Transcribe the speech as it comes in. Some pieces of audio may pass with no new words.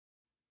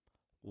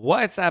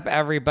What's up,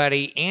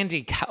 everybody?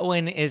 Andy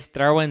Cohen is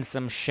throwing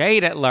some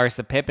shade at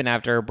Larsa Pippen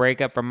after her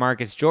breakup from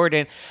Marcus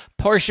Jordan.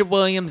 Porsha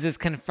Williams is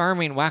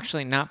confirming, well,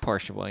 actually not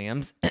Porsha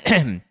Williams.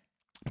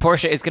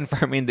 Porsha is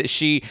confirming that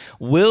she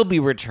will be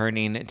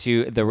returning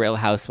to the Real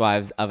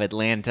Housewives of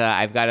Atlanta.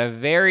 I've got a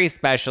very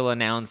special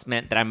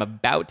announcement that I'm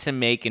about to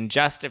make in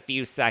just a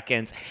few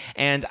seconds,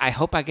 and I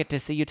hope I get to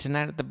see you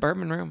tonight at the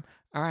Bourbon Room.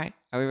 All right,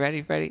 are we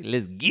ready?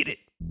 Let's get it.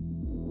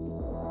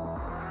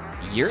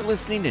 You're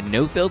listening to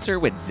No Filter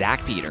with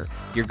Zach Peter,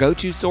 your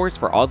go-to source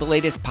for all the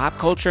latest pop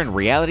culture and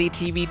reality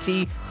TV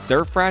tea,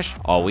 served fresh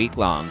all week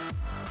long.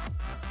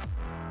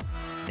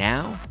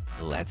 Now,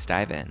 let's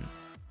dive in.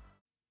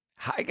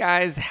 Hi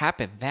guys,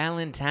 happy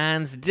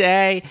Valentine's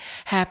Day,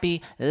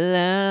 happy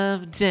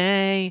Love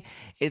Day.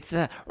 It's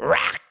a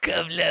rock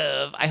of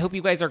love. I hope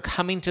you guys are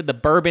coming to the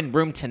Bourbon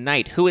Room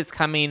tonight. Who is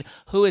coming?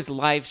 Who is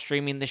live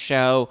streaming the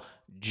show?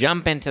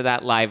 Jump into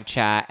that live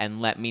chat and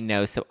let me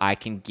know so I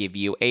can give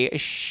you a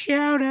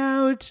shout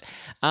out.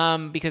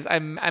 Because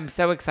I'm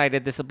so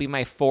excited. This will be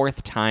my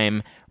fourth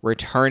time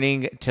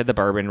returning to the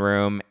Bourbon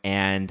Room,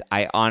 and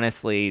I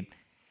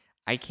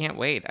can't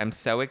wait. I'm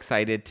so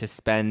excited to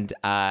spend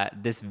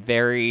this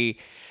very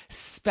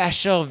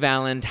special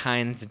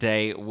Valentine's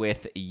Day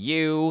with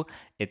you.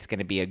 It's going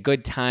to be a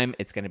good time.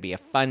 It's going to be a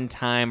fun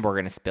time. We're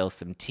going to spill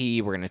some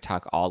tea. We're going to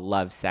talk all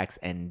love, sex,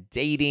 and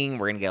dating.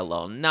 We're going to get a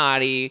little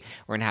naughty.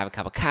 We're going to have a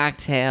couple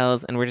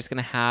cocktails, and we're just going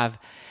to have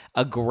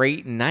a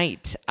great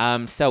night.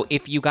 So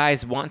if you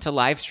guys want to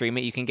live stream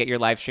it, you can get your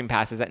live stream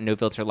passes at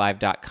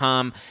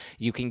nofilterlive.com.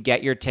 You can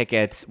get your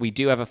tickets. We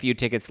do have a few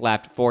tickets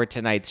left for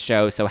tonight's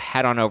show, so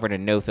head on over to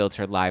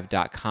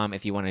nofilterlive.com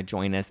if you want to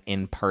join us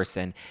in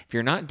person. If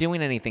you're not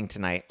doing anything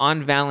tonight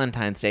on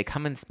Valentine's Day,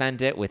 come and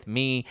spend it with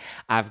me.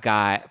 I've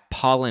got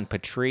Paul and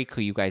Patrick,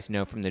 who you guys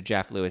know from the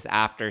Jeff Lewis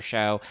After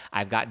Show.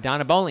 I've got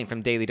Donna Bowling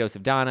from Daily Dose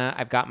of Donna.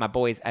 I've got my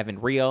boys Evan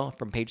Reel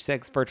from Page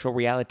 6 Virtual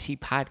Reality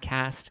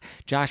Podcast.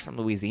 Josh from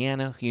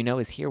Louisiana, who you know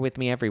is here with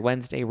me every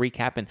Wednesday,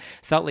 recapping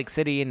Salt Lake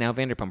City and now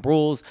Vanderpump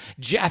Rules.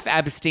 Jeff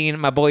Epstein,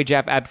 my boy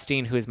Jeff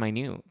Epstein, who is my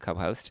new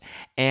co-host.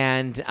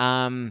 And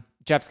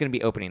Jeff's going to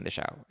be opening the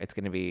show. It's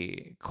going to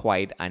be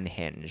quite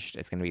unhinged.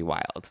 It's going to be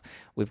wild.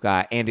 We've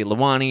got Andy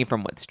Lawani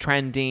from What's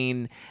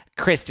Trending,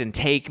 Kristen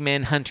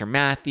Takeman, Hunter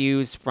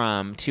Matthews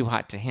from Too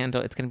Hot to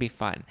Handle. It's going to be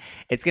fun.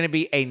 It's going to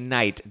be a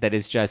night that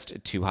is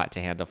just too hot to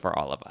handle for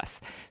all of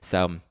us.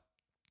 So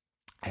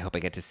I hope I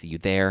get to see you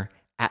there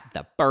at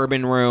the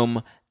Bourbon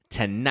Room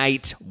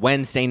tonight,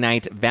 Wednesday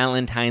night,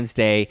 Valentine's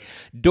Day.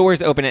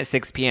 Doors open at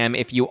 6 p.m.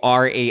 If you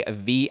are a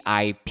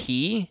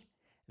VIP,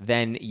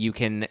 then you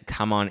can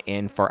come on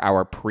in for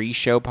our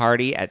pre-show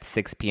party at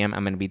 6 p.m.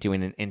 I'm going to be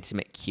doing an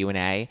intimate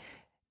Q&A,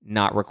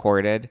 not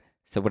recorded.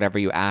 So whatever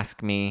you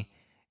ask me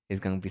is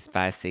going to be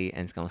spicy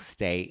and it's going to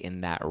stay in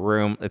that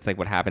room. It's like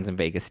what happens in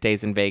Vegas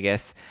stays in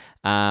Vegas.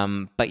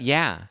 But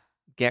yeah,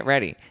 get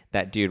ready.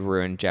 That dude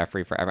ruined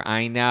Jeffrey forever.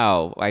 I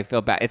know. I feel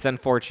bad. It's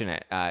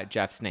unfortunate,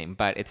 Jeff's name,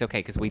 but it's okay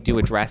because we do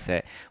address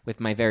it with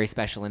my very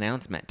special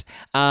announcement.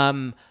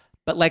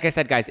 But like I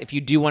said, guys, if you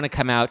do want to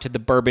come out to the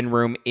Bourbon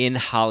Room in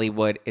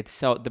Hollywood,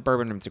 the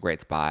Bourbon Room's a great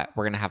spot.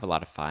 We're going to have a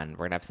lot of fun.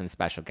 We're going to have some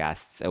special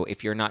guests. So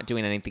if you're not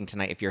doing anything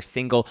tonight, if you're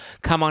single,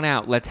 come on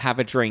out. Let's have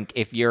a drink.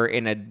 If you're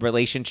in a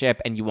relationship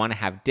and you want to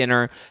have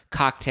dinner,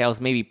 cocktails,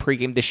 maybe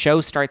pregame, the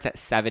show starts at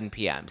 7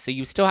 p.m. So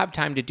you still have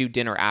time to do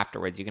dinner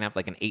afterwards. You can have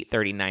like an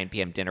 8:30, 9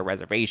 p.m. dinner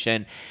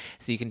reservation.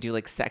 So you can do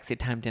like sexy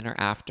time dinner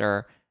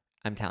after.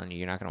 I'm telling you,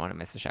 you're not going to want to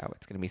miss the show.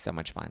 It's going to be so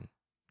much fun.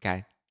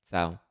 Okay?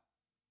 So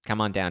come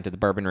on down to the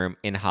Bourbon Room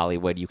in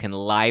Hollywood. You can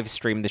live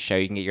stream the show.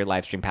 You can get your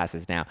live stream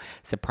passes now.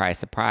 Surprise,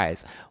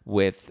 surprise.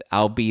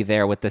 I'll be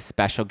there with the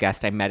special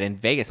guest I met in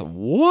Vegas.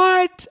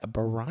 What?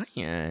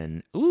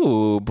 Brian.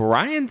 Ooh,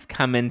 Brian's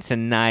coming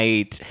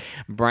tonight.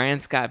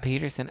 Brian Scott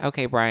Peterson.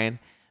 Okay, Brian.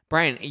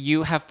 Brian,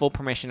 you have full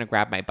permission to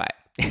grab my butt.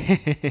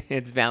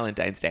 It's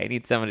Valentine's Day. I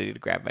need somebody to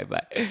grab my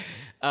butt.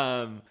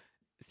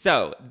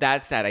 So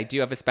that said, I do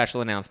have a special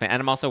announcement, and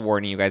I'm also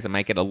warning you guys, I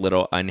might get a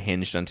little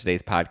unhinged on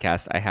today's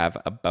podcast. I have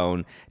a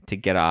bone to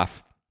get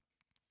off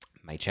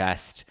my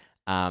chest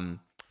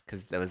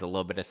because there was a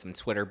little bit of some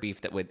Twitter beef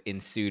that would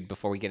ensued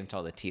before we get into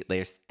all the tea.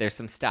 There's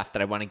some stuff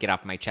that I want to get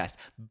off my chest.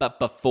 But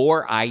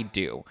before I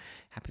do,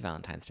 happy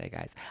Valentine's Day,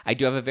 guys. I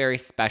do have a very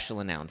special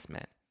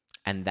announcement,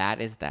 and that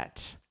is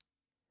that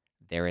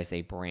there is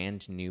a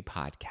brand new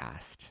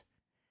podcast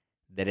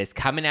that is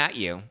coming at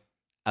you.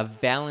 A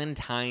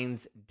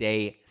Valentine's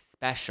Day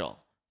special,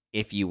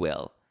 if you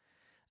will.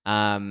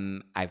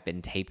 I've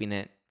been taping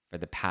it for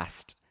the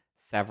past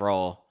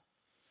several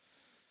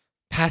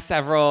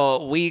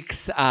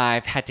weeks.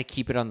 I've had to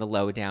keep it on the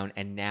lowdown,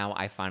 and now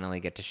I finally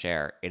get to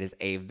share. It is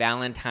a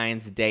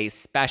Valentine's Day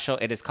special.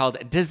 It is called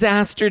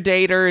Disaster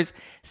Daters,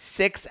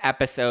 6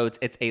 episodes.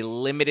 It's a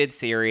limited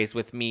series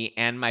with me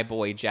and my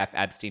boy Jeff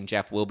Epstein.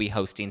 Jeff will be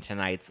hosting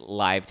tonight's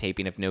live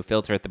taping of No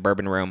Filter at the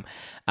Bourbon Room,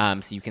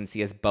 so you can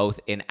see us both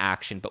in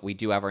action. But we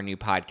do have our new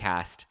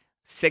podcast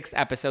 6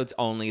 episodes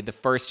only. The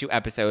first 2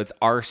 episodes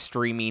are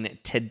streaming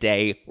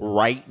today,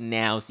 right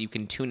now, so you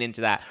can tune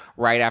into that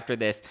right after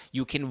this.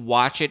 You can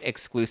watch it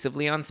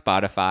exclusively on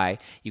Spotify.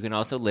 You can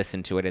also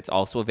listen to it. It's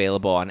also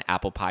available on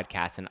Apple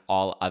Podcasts and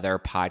all other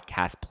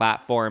podcast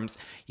platforms.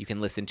 You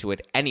can listen to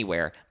it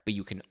anywhere, but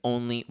you can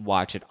only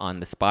watch it on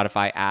the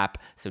Spotify app.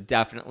 So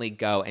definitely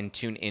go and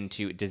tune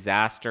into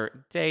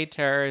Disaster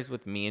Daters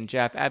with me and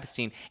Jeff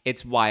Epstein.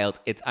 It's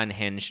wild, it's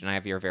unhinged, and I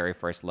have your very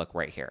first look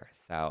right here.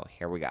 So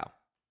here we go.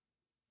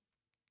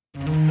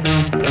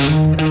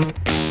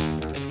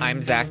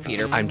 I'm Zach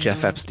Peter. I'm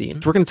Jeff Epstein.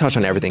 We're going to touch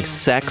on everything: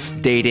 sex,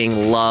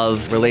 dating,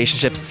 love,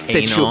 relationships,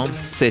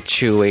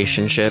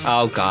 situationships.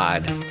 Oh,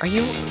 God. Are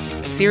you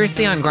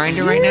seriously on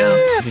Grindr right now?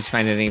 Did you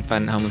find any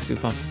fun homeless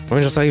people? Let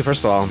me just tell you,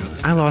 first of all,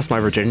 I lost my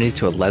virginity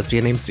to a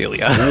lesbian named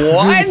Celia.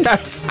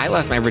 What? I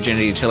lost my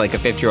virginity to like a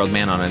 50-year-old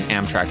man on an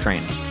Amtrak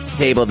train.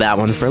 Table that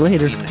one for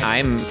later.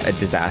 I'm a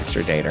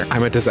disaster dater.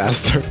 I'm a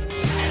disaster.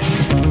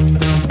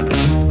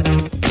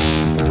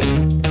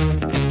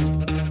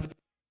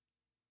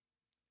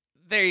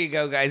 There you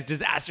go, guys.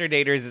 Disaster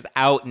Daters is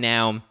out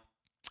now.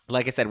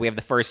 Like I said, we have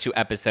the first 2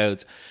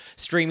 episodes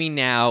streaming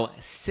now,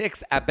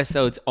 6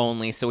 episodes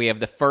only. So we have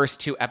the first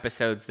 2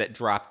 episodes that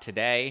drop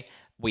today.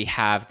 We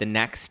have the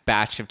next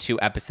batch of 2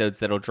 episodes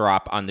that'll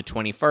drop on the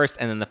 21st,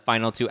 and then the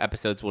final 2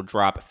 episodes will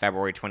drop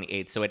February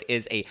 28th. So it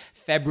is a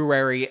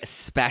February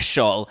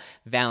special,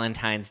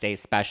 Valentine's Day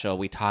special.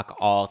 We talk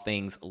all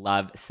things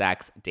love,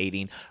 sex,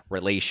 dating,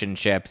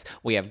 relationships.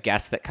 We have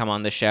guests that come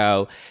on the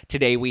show.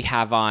 Today we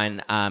have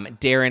on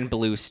Darren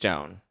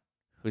Bluestone,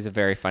 who's a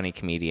very funny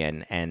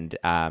comedian, and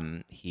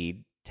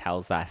he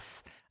tells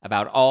us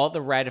about all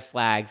the red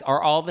flags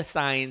or all the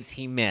signs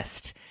he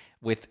missed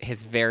with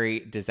his very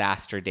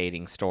disaster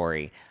dating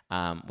story,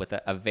 with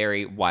a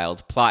very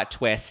wild plot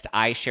twist.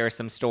 I share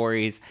some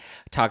stories,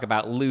 talk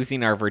about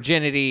losing our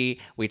virginity.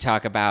 We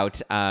talk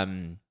about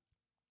so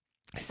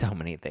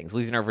many things.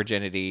 Losing our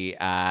virginity,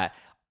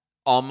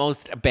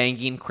 almost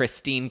banging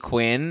Christine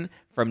Quinn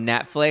from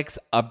Netflix,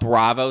 a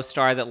Bravo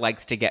star that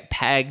likes to get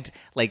pegged.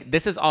 Like,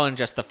 this is all in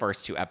just the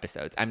first 2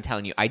 episodes. I'm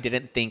telling you, I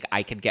didn't think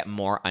I could get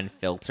more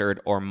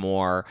unfiltered or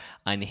more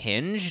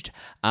unhinged,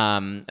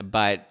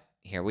 but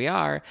here we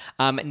are.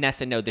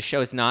 Nessa, no, the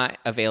show is not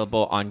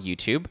available on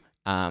YouTube.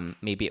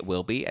 Maybe it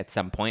will be at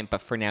some point,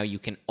 but for now, you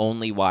can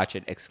only watch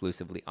it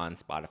exclusively on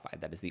Spotify.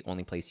 That is the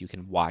only place you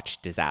can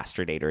watch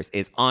Disaster Daters,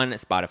 is on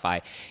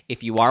Spotify.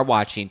 If you are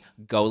watching,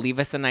 go leave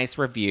us a nice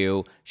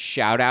review,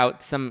 shout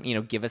out some,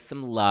 give us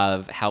some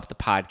love, help the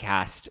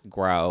podcast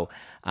grow.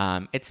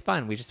 It's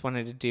fun. We just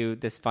wanted to do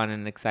this fun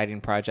and exciting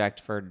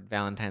project for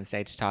Valentine's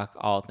Day to talk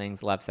all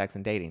things love, sex,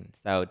 and dating.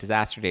 So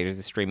Disaster Daters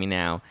is streaming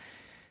now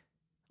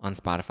on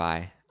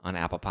Spotify, on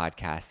Apple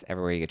Podcasts,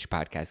 everywhere you get your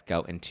podcasts.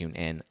 Go and tune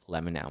in.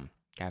 Let me know.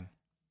 Okay.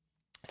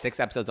 6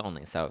 episodes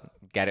only, so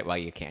get it while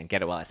you can.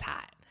 Get it while it's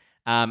hot.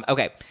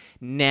 Okay.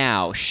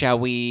 Now, shall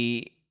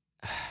we...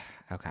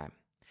 Okay.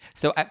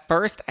 So at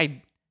first,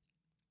 I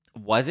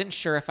wasn't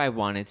sure if I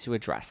wanted to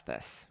address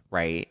this,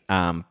 right?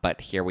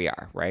 But here we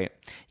are, right?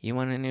 You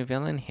want a new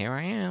villain? Here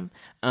I am.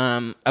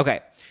 Okay.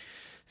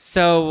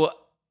 So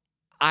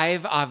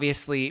I've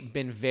obviously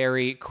been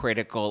very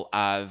critical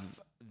of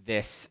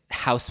this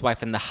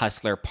Housewife and the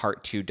Hustler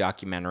Part 2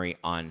 documentary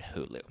on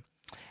Hulu.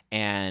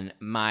 And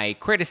my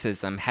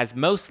criticism has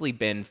mostly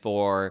been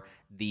for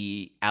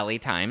the LA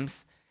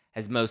Times,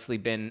 has mostly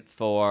been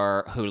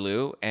for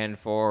Hulu and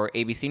for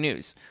ABC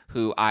News,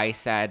 who I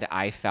said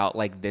I felt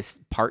like this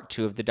Part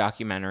 2 of the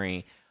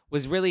documentary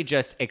was really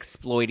just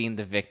exploiting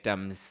the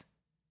victims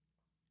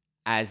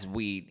as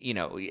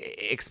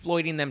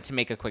exploiting them to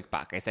make a quick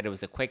buck. I said it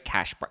was a quick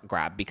cash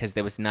grab because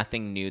there was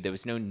nothing new. There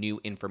was no new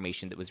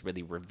information that was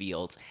really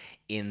revealed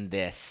in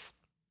this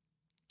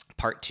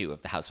Part 2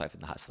 of The Housewife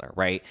and the Hustler,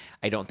 right?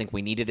 I don't think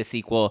we needed a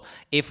sequel.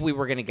 If we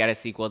were going to get a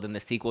sequel, then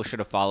the sequel should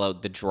have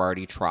followed the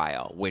Girardi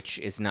trial, which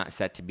is not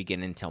set to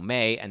begin until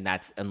May, and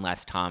that's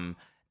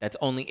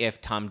only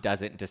if Tom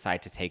doesn't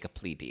decide to take a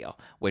plea deal,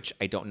 which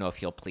I don't know if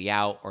he'll plea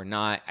out or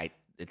not.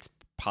 It's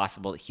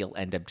possible that he'll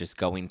end up just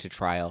going to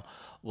trial.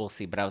 We'll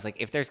see. But I was like,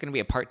 if there's going to be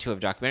a Part 2 of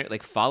documentary,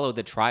 like, follow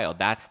the trial.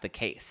 That's the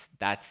case.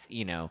 That's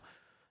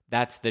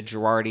the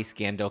Girardi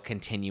scandal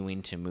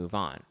continuing to move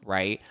on,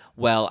 right?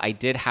 Well, I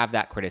did have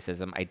that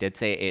criticism. I did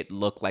say it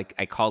looked like,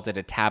 I called it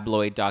a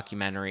tabloid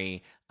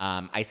documentary.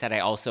 I said I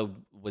also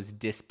was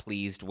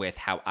displeased with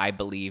how I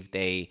believe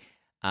they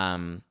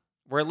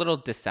were a little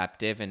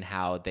deceptive in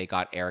how they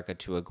got Erica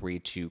to agree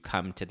to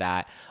come to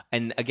that.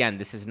 And again,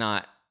 this is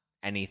not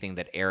anything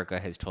that Erica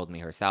has told me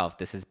herself.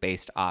 This is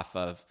based off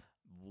of,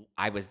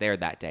 I was there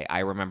that day. I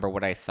remember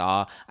what I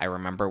saw. I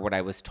remember what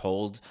I was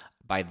told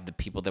by the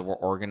people that were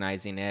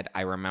organizing it.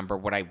 I remember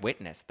what I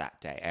witnessed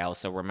that day. I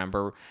also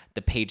remember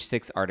the Page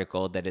 6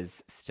 article that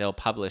is still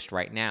published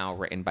right now,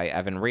 written by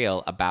Evan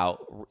Reel,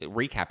 about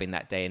recapping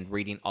that day and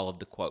reading all of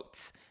the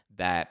quotes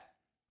that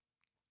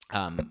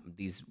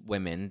these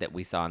women that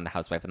we saw in The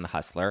Housewife and the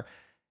Hustler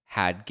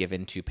had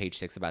given to Page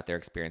 6 about their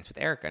experience with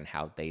Erica and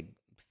how they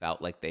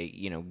felt like they,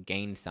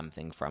 gained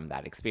something from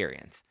that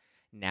experience.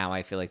 Now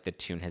I feel like the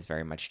tune has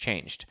very much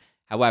changed.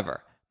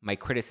 However, my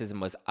criticism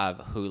was of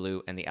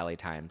Hulu and the LA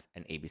Times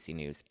and ABC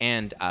News,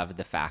 and of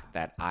the fact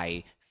that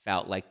I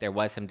felt like there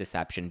was some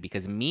deception,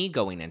 because me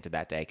going into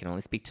that day, I can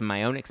only speak to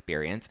my own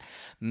experience,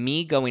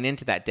 me going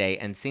into that day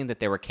and seeing that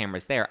there were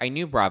cameras there, I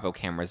knew Bravo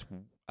cameras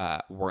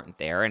weren't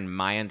there, and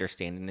my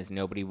understanding is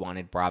nobody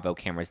wanted Bravo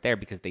cameras there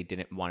because they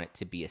didn't want it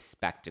to be a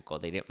spectacle.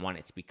 They didn't want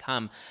it to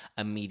become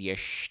a media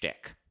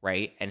shtick,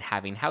 right? And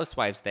having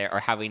Housewives there, or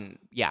having,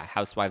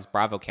 Housewives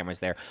Bravo cameras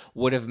there,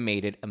 would have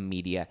made it a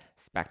media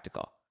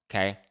spectacle,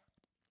 okay?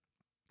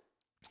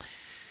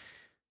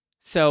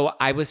 So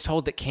I was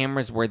told that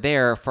cameras were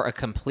there for a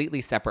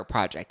completely separate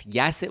project.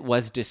 Yes, it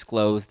was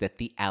disclosed that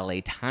the LA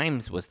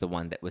Times was the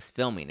one that was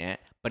filming it,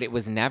 but it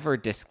was never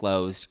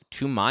disclosed,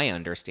 to my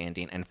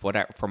understanding, and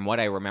from what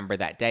I remember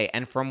that day,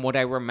 and from what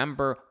I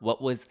remember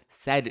what was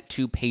said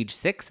to Page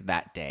Six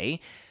that day,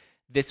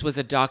 this was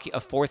a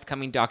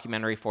forthcoming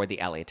documentary for the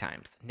LA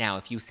Times. Now,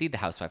 if you see The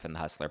Housewife and the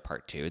Hustler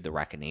Part 2, The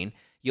Reckoning,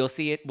 you'll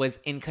see it was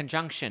in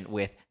conjunction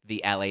with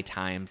the LA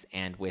Times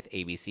and with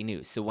ABC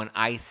News. So when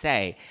I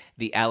say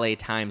the LA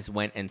Times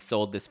went and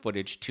sold this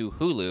footage to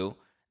Hulu,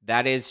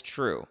 that is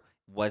true.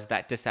 Was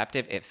that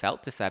deceptive? It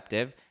felt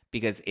deceptive,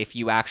 because if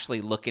you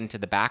actually look into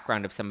the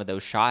background of some of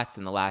those shots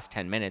in the last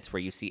 10 minutes where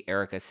you see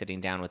Erica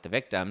sitting down with the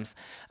victims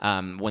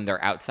when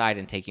they're outside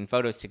and taking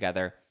photos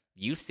together,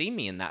 you see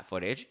me in that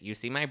footage. You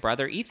see my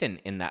brother Ethan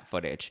in that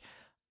footage.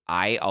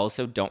 I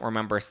also don't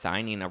remember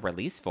signing a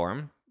release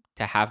form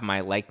to have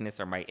my likeness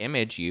or my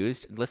image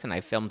used. Listen,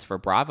 I filmed for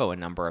Bravo a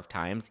number of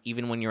times.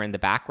 Even when you're in the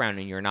background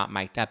and you're not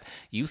mic'd up,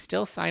 you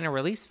still sign a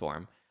release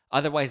form.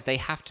 Otherwise, they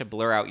have to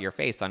blur out your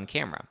face on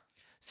camera.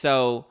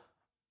 So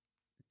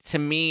to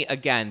me,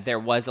 again, there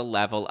was a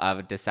level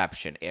of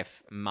deception.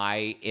 If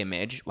my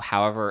image,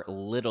 however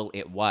little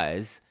it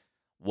was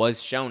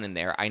shown in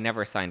there, I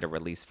never signed a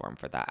release form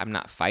for that. I'm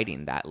not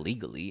fighting that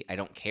legally. I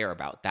don't care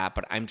about that.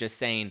 But I'm just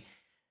saying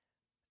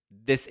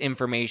this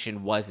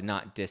information was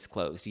not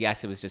disclosed.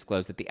 Yes, it was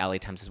disclosed that the LA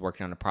Times was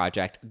working on a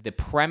project. The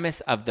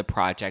premise of the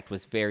project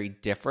was very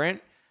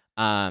different.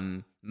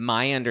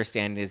 My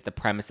understanding is the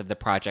premise of the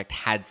project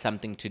had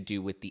something to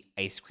do with the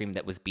ice cream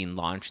that was being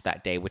launched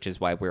that day, which is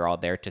why we're all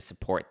there to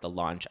support the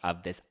launch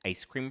of this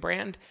ice cream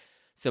brand.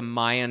 So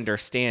my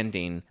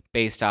understanding,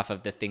 based off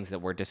of the things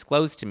that were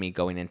disclosed to me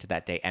going into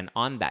that day and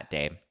on that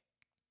day,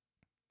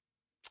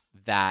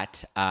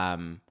 that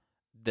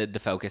the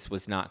focus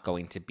was not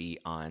going to be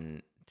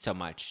on so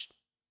much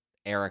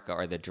Erica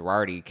or the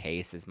Girardi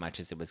case as much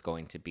as it was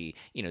going to be,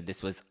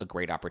 this was a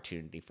great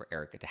opportunity for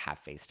Erica to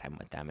have FaceTime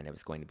with them, and it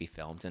was going to be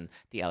filmed, and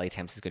the LA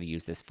Times was going to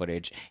use this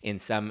footage in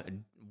some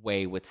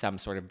way with some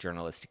sort of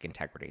journalistic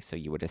integrity, so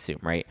you would assume,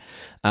 right?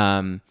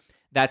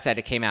 That said,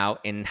 it came out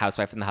in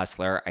Housewife and the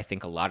Hustler. I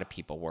think a lot of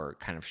people were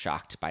kind of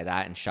shocked by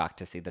that and shocked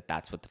to see that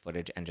that's what the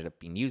footage ended up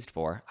being used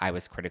for. I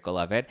was critical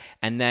of it.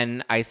 And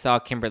then I saw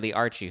Kimberly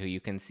Archie, who you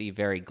can see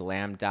very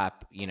glammed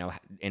up,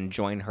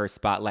 enjoying her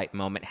spotlight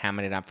moment,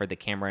 hamming it up for the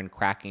camera and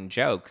cracking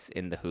jokes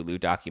in the Hulu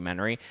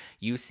documentary.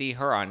 You see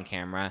her on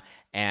camera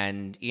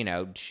and,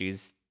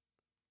 she's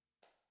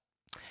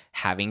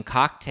having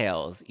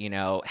cocktails,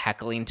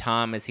 heckling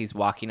Tom as he's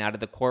walking out of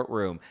the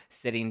courtroom,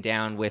 sitting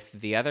down with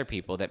the other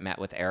people that met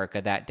with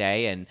Erica that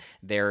day, and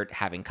they're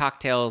having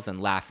cocktails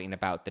and laughing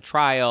about the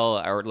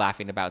trial, or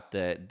laughing about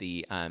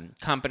the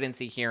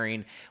competency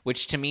hearing,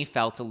 which to me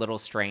felt a little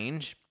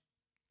strange.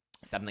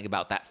 Something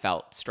about that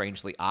felt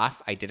strangely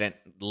off. I didn't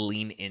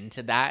lean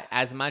into that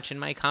as much in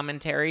my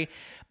commentary.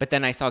 But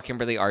then I saw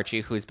Kimberly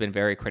Archie, who's been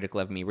very critical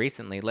of me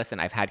recently. Listen,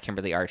 I've had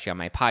Kimberly Archie on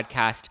my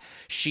podcast.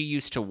 She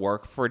used to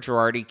work for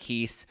Girardi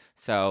Keese.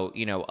 So,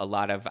 a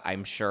lot of,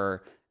 I'm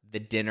sure, the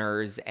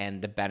dinners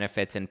and the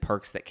benefits and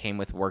perks that came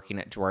with working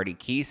at Girardi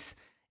Keese,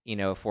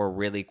 if we're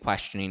really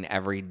questioning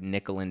every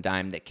nickel and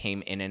dime that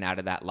came in and out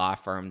of that law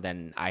firm,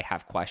 then I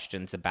have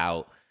questions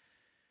about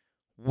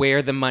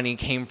where the money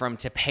came from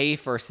to pay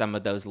for some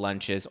of those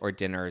lunches or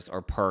dinners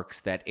or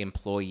perks that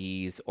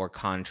employees or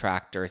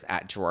contractors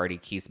at Girardi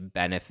Keese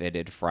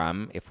benefited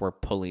from. If we're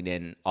pulling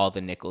in all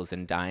the nickels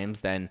and dimes,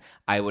 then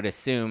I would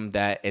assume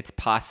that it's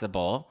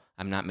possible.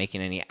 I'm not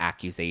making any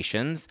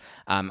accusations.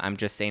 I'm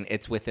just saying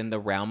it's within the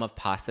realm of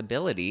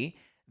possibility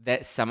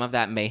that some of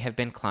that may have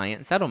been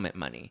client settlement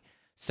money.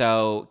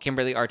 So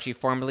Kimberly Archie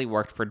formerly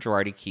worked for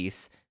Girardi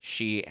Keese.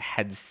 She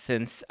had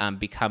since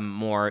become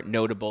more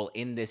notable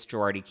in this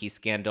Girardi Keese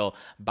scandal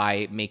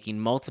by making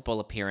multiple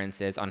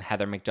appearances on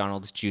Heather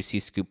McDonald's Juicy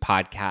Scoop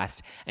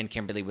podcast, and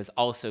Kimberly was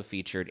also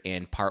featured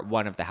in part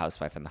 1 of The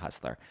Housewife and the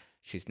Hustler.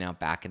 She's now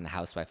back in The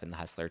Housewife and the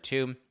Hustler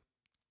 2.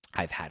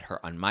 I've had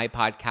her on my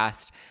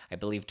podcast, I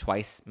believe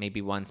twice,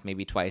 maybe once,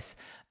 maybe twice.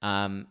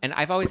 And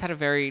I've always had a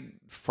very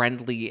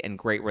friendly and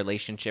great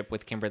relationship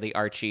with Kimberly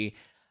Archie.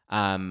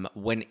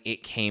 When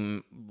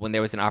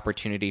there was an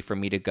opportunity for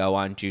me to go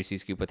on Juicy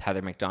Scoop with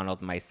Heather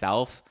McDonald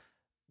myself,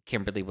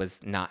 Kimberly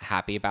was not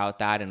happy about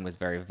that and was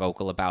very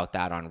vocal about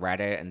that on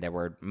Reddit. And there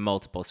were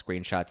multiple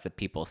screenshots that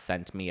people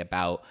sent me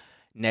about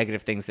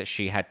negative things that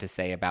she had to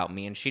say about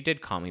me. And she did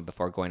call me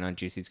before going on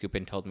Juicy Scoop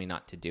and told me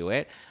not to do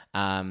it.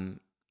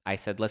 I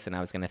said, listen, I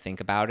was going to think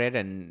about it.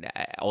 And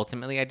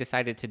ultimately, I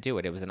decided to do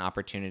it. It was an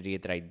opportunity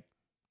that I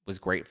was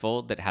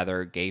grateful that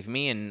Heather gave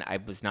me, and I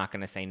was not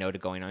going to say no to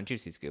going on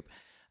Juicy Scoop.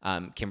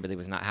 Kimberly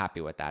was not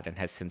happy with that and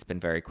has since been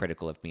very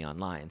critical of me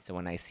online. So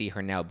when I see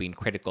her now being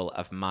critical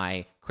of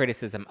my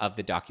criticism of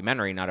the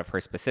documentary, not of her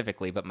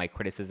specifically, but my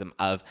criticism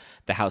of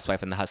The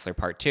Housewife and the Hustler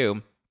Part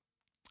 2,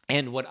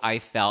 and what I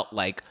felt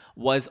like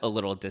was a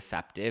little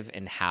deceptive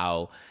in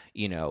how,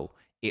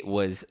 it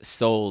was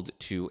sold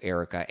to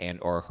Erica and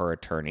or her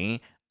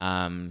attorney.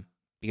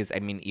 Because, I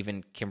mean,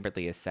 even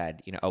Kimberly has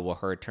said,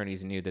 her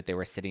attorneys knew that they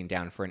were sitting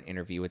down for an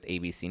interview with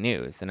ABC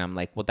News. And I'm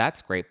like, well,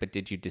 that's great, but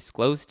did you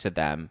disclose to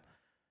them?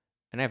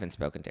 And I haven't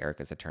spoken to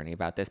Erica's attorney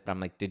about this, but I'm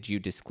like, did you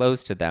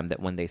disclose to them that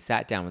when they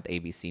sat down with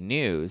ABC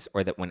News,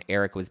 or that when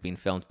Erica was being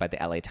filmed by the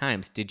LA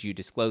Times, did you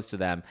disclose to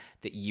them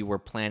that you were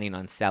planning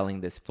on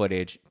selling this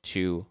footage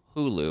to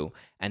Hulu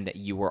and that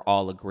you were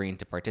all agreeing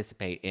to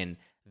participate in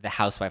The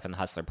Housewife and the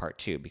Hustler Part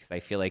 2? Because I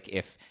feel like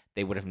if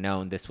they would have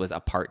known this was a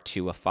Part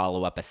 2, a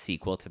follow-up, a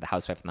sequel to The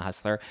Housewife and the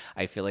Hustler,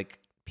 I feel like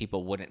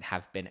people wouldn't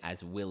have been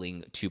as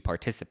willing to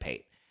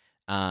participate.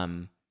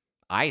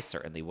 I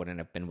certainly wouldn't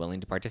have been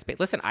willing to participate.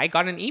 Listen, I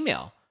got an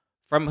email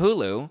from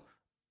Hulu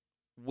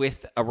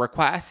with a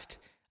request.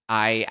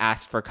 I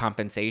asked for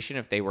compensation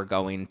if they were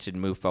going to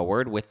move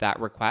forward with that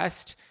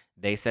request.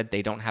 They said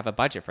they don't have a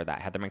budget for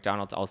that. Heather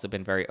McDonald's also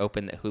been very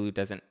open that Hulu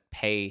doesn't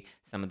pay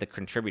some of the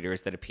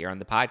contributors that appear on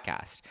the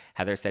podcast.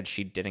 Heather said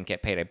she didn't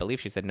get paid. I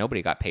believe she said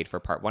nobody got paid for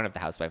Part 1 of The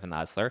Housewife and the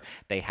Hustler.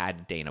 They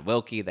had Dana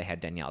Wilkie. They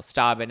had Danielle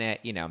Staub in it.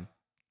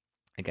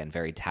 Again,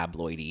 very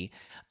tabloidy.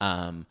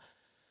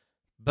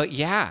 But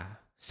yeah,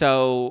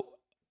 so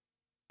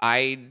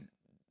I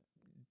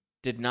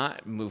did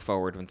not move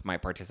forward with my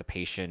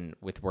participation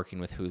with working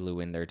with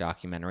Hulu in their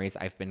documentaries.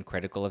 I've been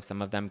critical of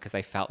some of them because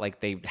I felt like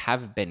they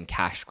have been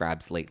cash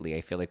grabs lately.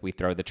 I feel like we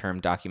throw the term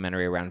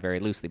documentary around very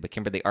loosely, but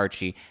Kimberly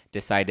Archie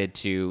decided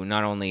to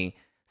not only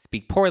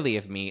speak poorly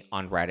of me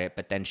on Reddit,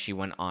 but then she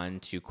went on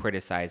to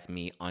criticize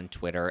me on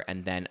Twitter.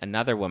 And then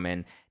another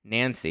woman,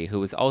 Nancy, who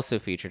was also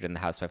featured in The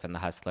Housewife and the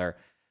Hustler,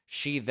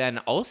 she then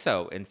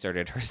also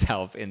inserted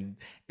herself in.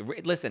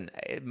 Listen,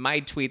 my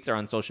tweets are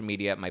on social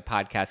media. My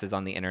podcast is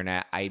on the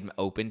internet. I'm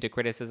open to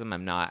criticism.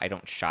 I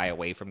don't shy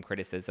away from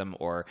criticism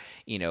or,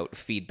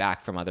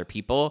 feedback from other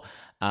people.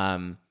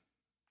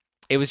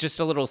 It was just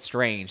a little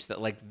strange that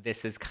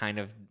this is kind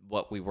of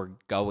what we were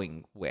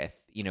going with,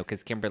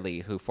 because Kimberly,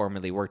 who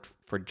formerly worked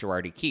for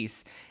Girardi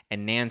Keese,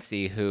 and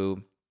Nancy,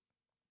 who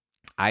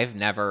I've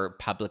never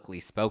publicly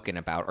spoken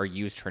about or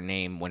used her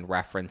name when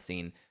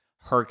referencing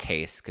her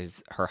case,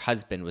 because her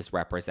husband was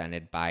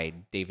represented by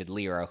David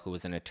Lira, who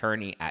was an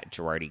attorney at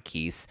Girardi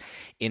Keese,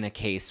 in a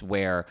case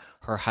where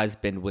her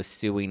husband was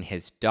suing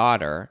his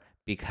daughter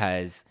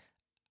because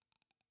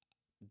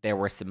there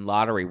were some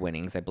lottery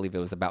winnings. I believe it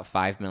was about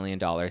 $5 million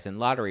in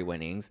lottery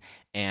winnings,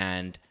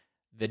 and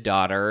the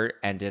daughter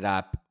ended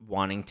up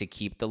wanting to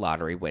keep the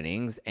lottery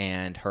winnings,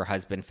 and her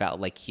husband felt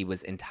like he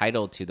was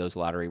entitled to those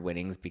lottery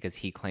winnings because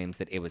he claims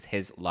that it was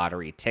his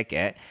lottery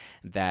ticket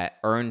that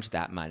earned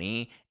that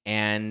money.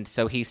 And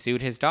so he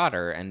sued his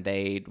daughter, and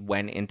they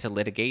went into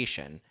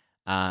litigation,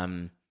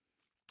 and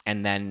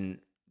then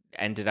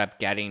ended up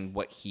getting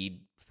what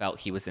he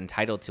felt he was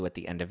entitled to at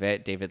the end of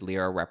it. David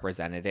Lira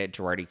represented it.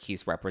 Girardi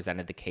Keese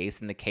represented the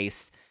case. And the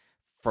case,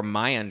 from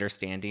my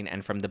understanding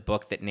and from the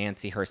book that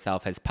Nancy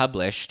herself has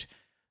published,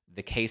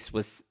 the case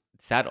was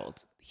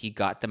settled. He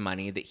got the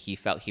money that he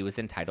felt he was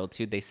entitled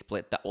to. They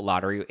split the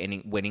lottery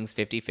winnings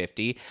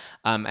 50-50.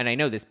 And I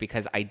know this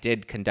because I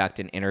did conduct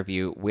an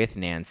interview with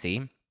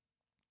Nancy,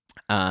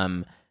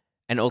 and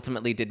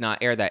ultimately did not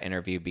air that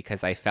interview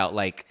because I felt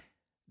like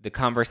the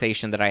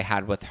conversation that I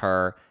had with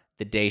her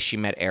the day she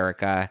met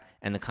Erica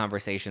and the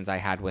conversations I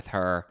had with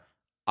her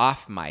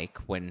off mic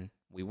when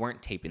we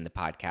weren't taping the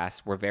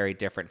podcast were very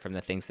different from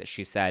the things that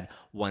she said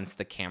once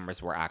the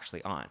cameras were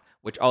actually on.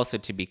 Which also,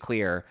 to be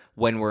clear,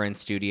 when we're in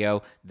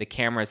studio, the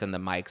cameras and the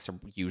mics are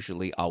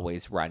usually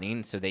always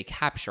running, so they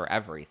capture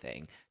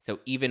everything. So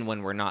even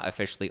when we're not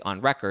officially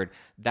on record,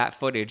 that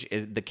footage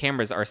the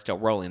cameras are still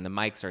rolling, the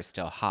mics are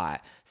still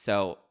hot.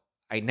 So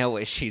I know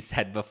what she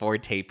said before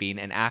taping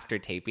and after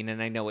taping,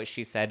 and I know what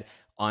she said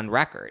on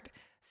record.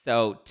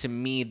 So to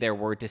me, there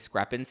were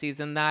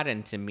discrepancies in that,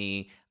 and to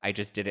me, I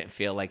just didn't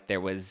feel like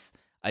there was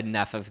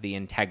enough of the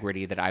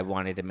integrity that I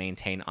wanted to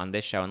maintain on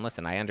this show. And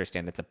listen, I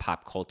understand it's a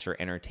pop culture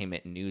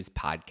entertainment news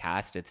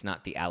podcast. It's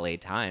not the LA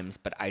Times,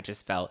 but I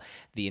just felt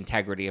the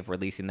integrity of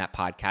releasing that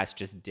podcast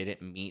just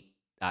didn't meet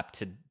up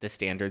to the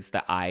standards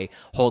that I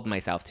hold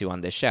myself to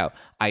on this show.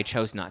 I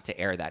chose not to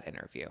air that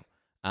interview.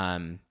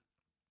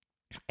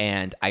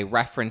 And I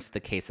referenced the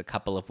case a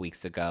couple of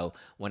weeks ago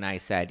when I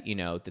said,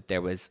 that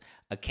there was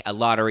a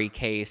lottery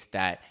case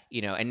that,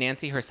 and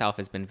Nancy herself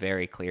has been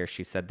very clear.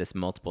 She said this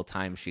multiple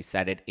times. She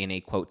said it in a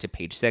quote to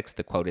Page 6.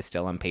 The quote is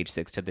still on Page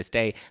 6 to this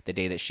day, the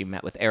day that she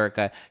met with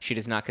Erica. She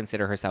does not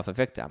consider herself a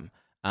victim,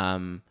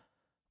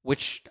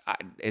 which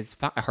is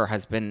her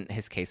husband.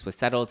 His case was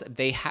settled.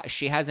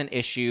 She has an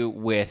issue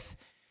with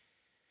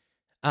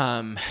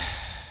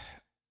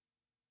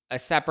a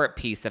separate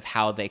piece of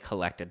how they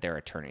collected their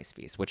attorney's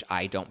fees, which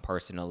I don't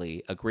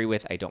personally agree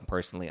with. I don't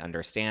personally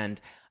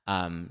understand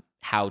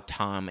how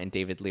Tom and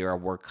David Lira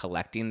were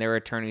collecting their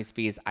attorney's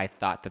fees. I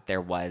thought that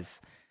there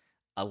was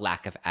a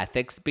lack of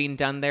ethics being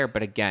done there.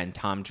 But again,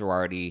 Tom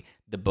Girardi,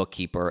 the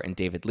bookkeeper, and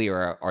David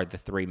Lira are the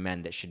three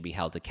men that should be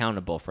held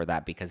accountable for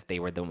that because they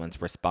were the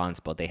ones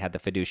responsible. They had the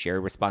fiduciary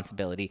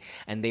responsibility,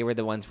 and they were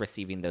the ones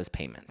receiving those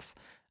payments.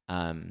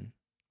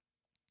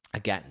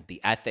 Again, the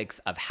ethics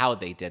of how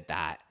they did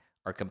that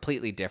are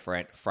completely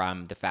different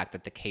from the fact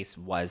that the case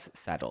was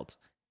settled.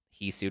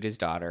 He sued his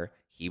daughter.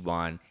 He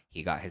won.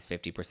 He got his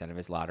 50% of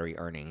his lottery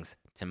earnings.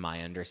 To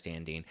my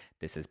understanding,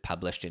 this is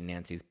published in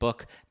Nancy's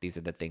book. These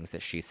are the things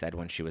that she said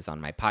when she was on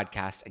my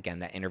podcast. Again,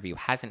 that interview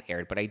hasn't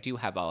aired, but I do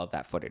have all of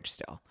that footage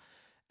still.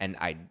 And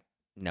I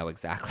know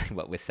exactly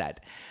what was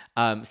said.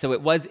 So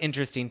it was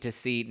interesting to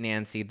see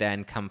Nancy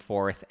then come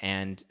forth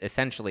and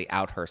essentially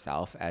out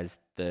herself as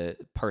the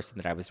person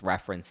that I was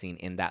referencing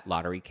in that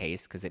lottery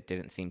case, because it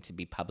didn't seem to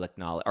be public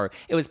knowledge, or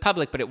it was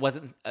public, but it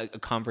wasn't a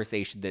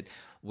conversation that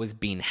was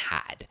being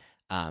had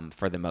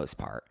for the most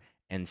part.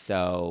 And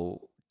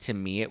so to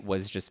me, it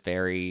was just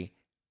very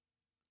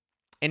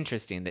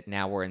interesting that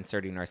now we're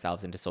inserting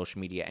ourselves into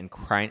social media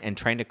and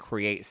trying to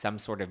create some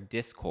sort of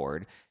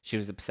discord. She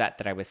was upset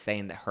that I was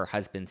saying that her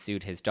husband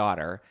sued his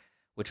daughter,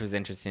 which was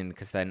interesting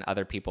because then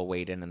other people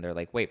weighed in and they're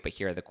like, wait, but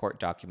here are the court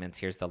documents.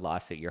 Here's the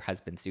lawsuit. Your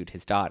husband sued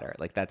his daughter.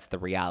 Like, that's the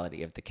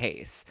reality of the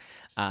case.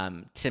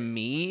 To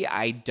me,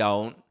 I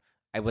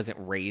wasn't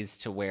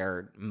raised to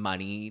where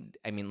money,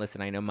 I mean,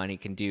 listen, I know money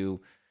can do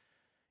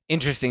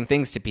interesting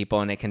things to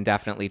people, and it can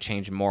definitely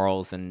change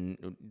morals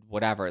and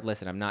whatever.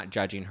 Listen, I'm not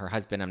judging her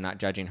husband. I'm not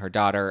judging her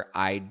daughter.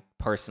 I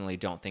personally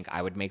don't think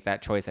I would make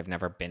that choice. I've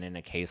never been in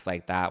a case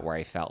like that where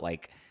I felt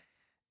like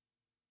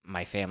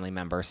my family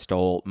member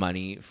stole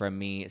money from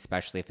me,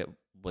 especially if it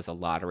was a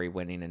lottery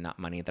winning and not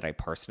money that I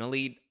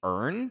personally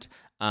earned.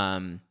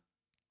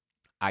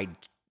 I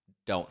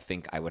don't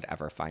think I would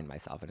ever find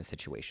myself in a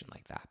situation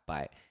like that.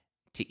 But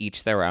to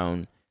each their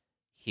own.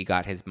 He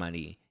got his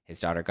money. His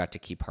daughter got to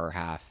keep her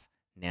half.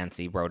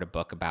 Nancy wrote a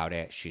book about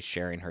it. She's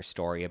sharing her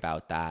story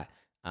about that.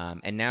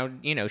 And now,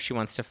 she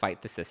wants to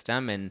fight the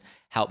system and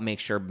help make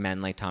sure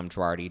men like Tom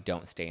Girardi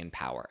don't stay in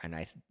power. And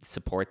I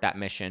support that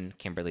mission.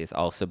 Kimberly has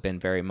also been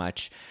very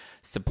much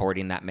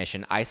supporting that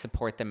mission. I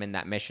support them in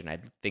that mission. I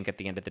think at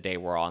the end of the day,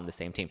 we're all on the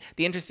same team.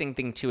 The interesting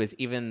thing, too, is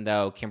even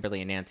though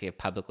Kimberly and Nancy have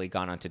publicly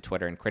gone onto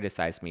Twitter and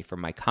criticized me for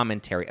my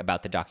commentary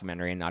about the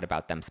documentary and not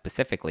about them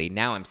specifically,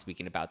 now I'm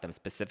speaking about them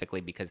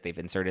specifically because they've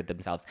inserted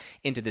themselves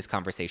into this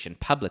conversation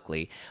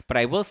publicly. But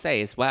I will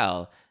say as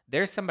well,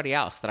 there's somebody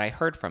else that I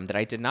heard from that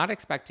I did not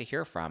expect to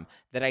hear from,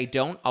 that I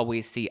don't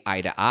always see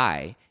eye to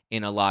eye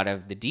in a lot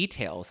of the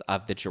details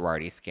of the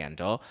Girardi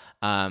scandal.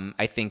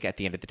 I think at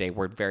the end of the day,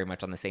 we're very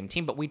much on the same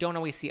team, but we don't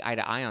always see eye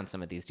to eye on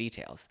some of these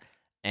details.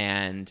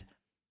 And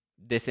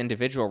this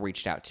individual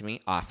reached out to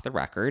me off the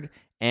record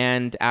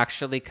and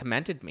actually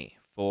commended me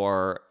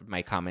for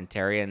my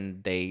commentary,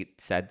 and they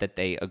said that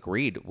they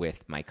agreed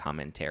with my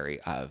commentary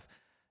of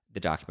the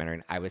documentary,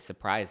 and I was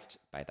surprised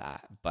by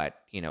that. But,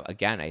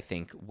 again, I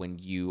think when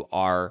you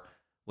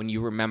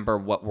remember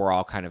what we're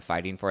all kind of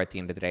fighting for at the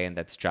end of the day, and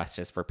that's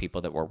justice for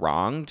people that were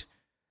wronged,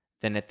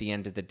 then at the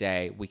end of the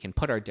day, we can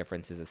put our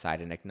differences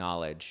aside and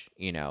acknowledge,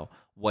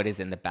 what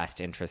is in the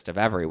best interest of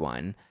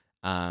everyone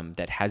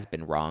that has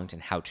been wronged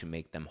and how to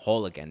make them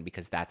whole again,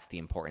 because that's the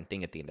important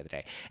thing at the end of the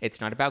day. It's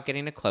not about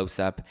getting a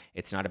close-up.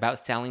 It's not about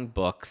selling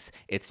books.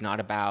 It's not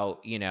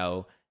about,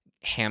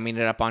 hamming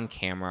it up on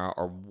camera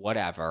or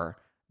whatever.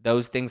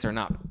 Those things are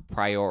not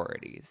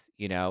priorities,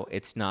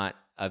 it's not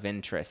of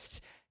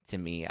interest to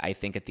me. I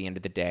think at the end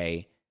of the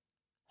day,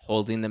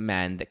 holding the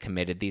men that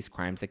committed these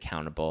crimes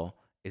accountable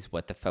is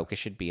what the focus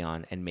should be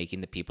on, and making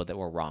the people that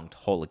were wronged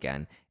whole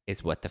again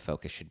is what the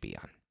focus should be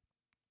on.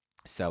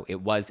 So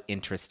it was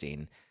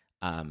interesting,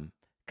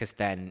 because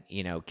then,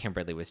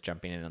 Kimberly was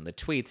jumping in on the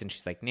tweets, and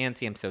she's like,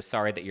 Nancy, I'm so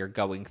sorry that you're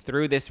going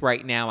through this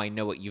right now. I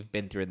know what you've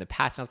been through in the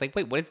past. And I was like,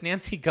 wait, what is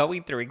Nancy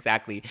going through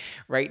exactly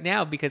right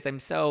now? Because I'm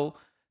so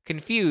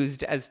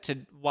confused as to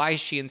why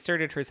she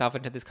inserted herself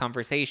into this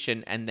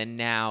conversation, and then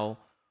now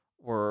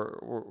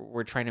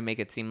we're trying to make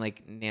it seem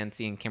like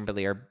Nancy and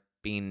Kimberly are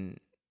being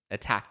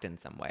attacked in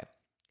some way.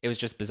 It was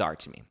just bizarre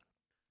to me.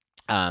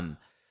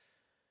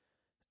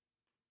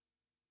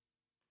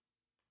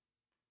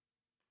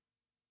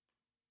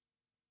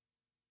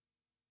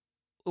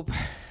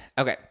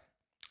 Okay.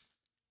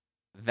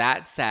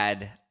 That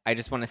said, I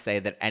just want to say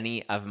that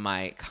any of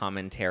my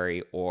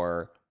commentary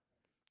or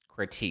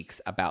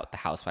critiques about The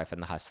Housewife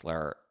and The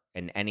Hustler,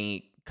 and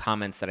any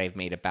comments that I've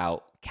made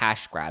about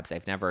cash grabs,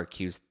 I've never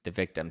accused the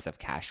victims of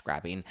cash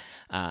grabbing.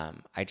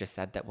 I just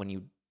said that when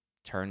you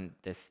turn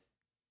this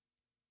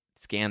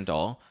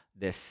scandal,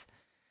 this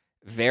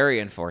very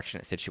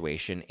unfortunate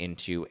situation,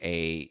 into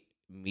a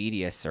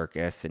media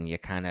circus, and you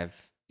kind of,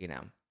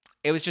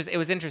 it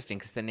was interesting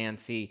because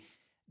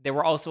there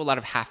were also a lot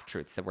of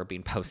half-truths that were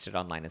being posted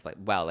online as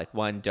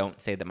one,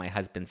 don't say that my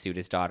husband sued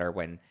his daughter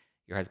when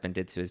your husband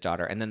did sue his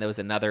daughter. And then there was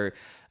another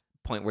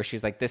point where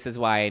she's like, this is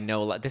why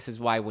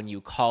when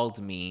you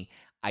called me,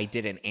 I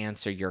didn't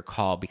answer your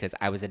call because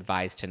I was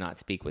advised to not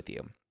speak with you.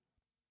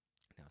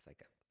 And I was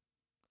like,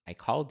 I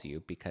called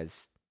you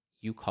because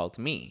you called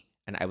me,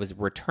 and I was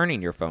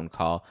returning your phone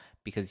call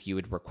because you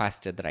had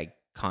requested that I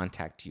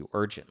contact you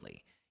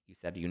urgently. You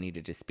said you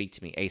needed to speak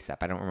to me ASAP.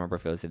 I don't remember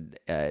if it was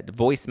a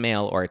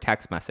voicemail or a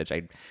text message.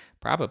 I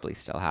probably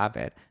still have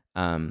it.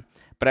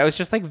 But I was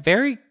just like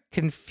very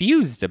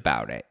confused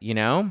about it, you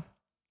know?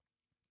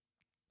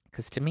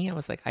 Because to me, I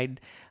was like,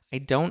 I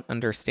don't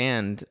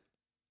understand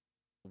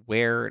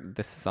where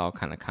this is all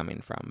kind of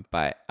coming from.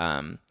 But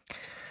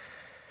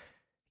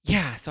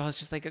yeah, so I was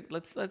just like,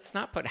 let's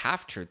not put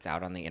half truths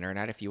out on the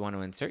internet. If you want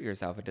to insert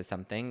yourself into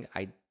something,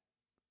 I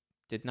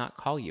did not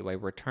call you. I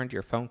returned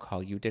your phone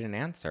call. You didn't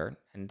answer,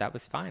 and that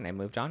was fine. I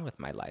moved on with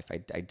my life.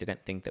 I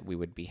didn't think that we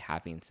would be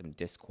having some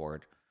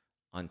discord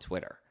on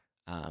Twitter.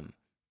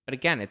 But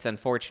again, it's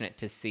unfortunate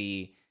to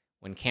see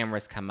when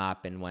cameras come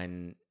up and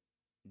when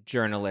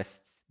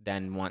journalists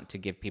then want to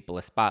give people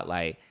a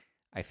spotlight.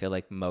 I feel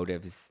like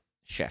motives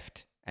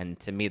shift. And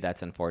to me,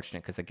 that's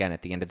unfortunate because, again,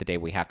 at the end of the day,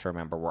 we have to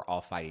remember we're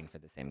all fighting for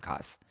the same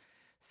cause.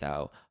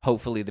 So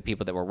hopefully the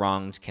people that were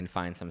wronged can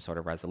find some sort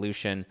of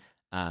resolution.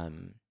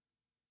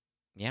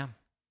 Yeah.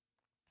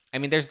 I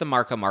mean, there's the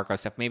Marco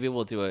stuff. Maybe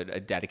we'll do a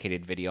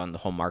dedicated video on the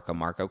whole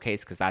Marco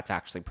case because that's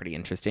actually pretty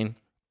interesting.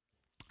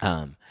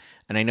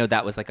 And I know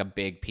that was like a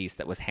big piece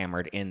that was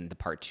hammered in the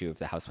part 2 of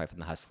The Housewife and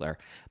the Hustler,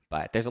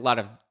 but there's a lot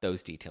of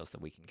those details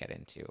that we can get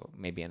into.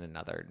 Maybe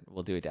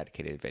we'll do a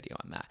dedicated video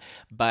on that.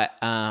 But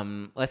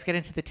let's get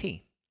into the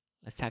tea.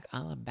 Let's talk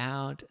all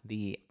about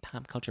the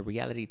pop culture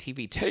reality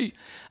TV tea.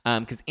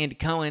 Because Andy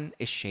Cohen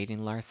is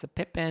shading Larsa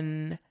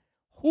Pippen.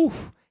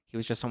 Whew. He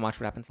was just on Watch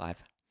What Happens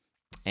Live.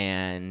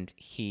 And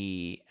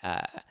he...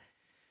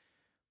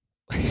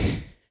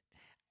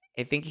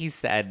 I think he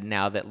said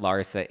now that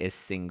Larsa is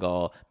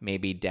single,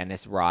 maybe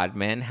Dennis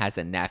Rodman has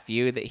a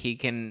nephew that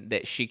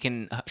she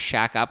can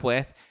shack up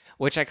with,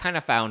 which I kind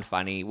of found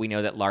funny. We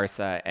know that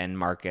Larsa and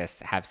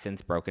Marcus have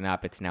since broken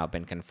up. It's now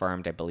been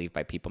confirmed, I believe,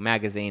 by People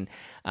Magazine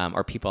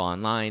or People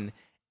Online.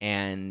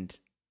 And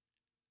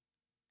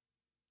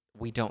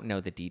we don't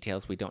know the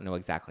details. We don't know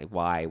exactly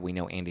why. We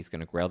know Andy's going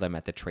to grill them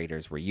at the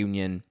Traders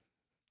reunion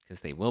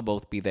because they will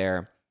both be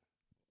there.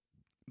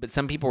 But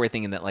some people were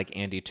thinking that like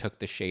Andy took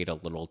the shade a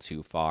little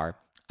too far.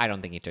 I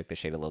don't think he took the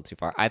shade a little too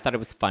far. I thought it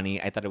was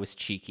funny. I thought it was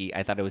cheeky.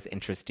 I thought it was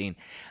interesting.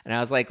 And I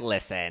was like,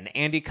 listen,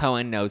 Andy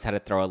Cohen knows how to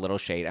throw a little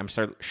shade. I'm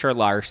sure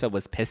Larsa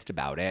was pissed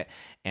about it.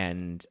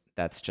 And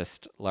that's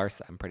just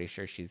Larsa. I'm pretty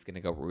sure she's going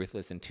to go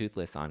ruthless and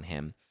toothless on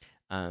him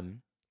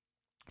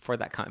for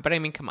that comment. But I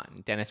mean, come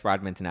on. Dennis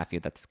Rodman's nephew,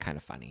 that's kind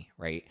of funny,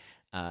 right?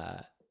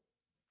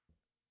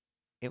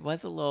 It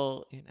was a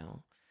little,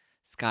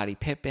 Scottie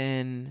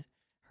Pippen,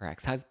 her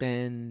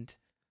ex-husband,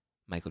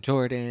 Michael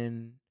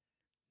Jordan.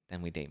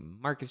 Then we date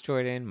Marcus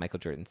Jordan, Michael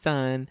Jordan's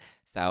son.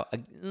 So,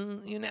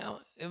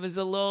 it was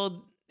a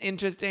little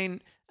interesting,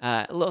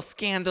 a little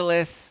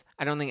scandalous.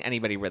 I don't think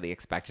anybody really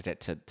expected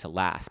it to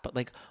last. But,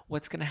 like,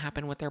 what's going to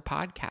happen with their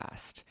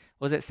podcast?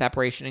 Was it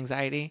separation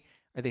anxiety?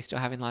 Are they still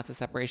having lots of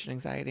separation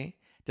anxiety?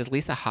 Does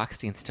Lisa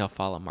Hochstein still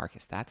follow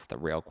Marcus? That's the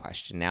real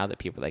question. Now that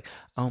people are like,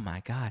 oh,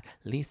 my God,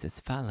 Lisa's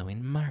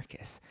following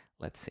Marcus.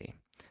 Let's see.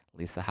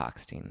 Lisa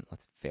Hochstein.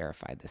 Let's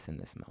verify this in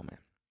this moment.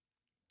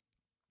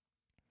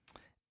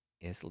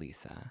 Is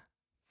Lisa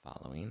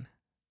following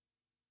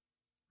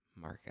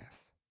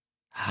Marcus?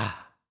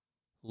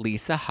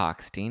 Lisa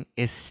Hochstein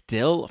is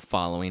still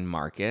following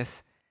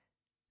Marcus.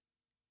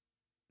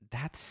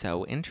 That's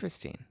so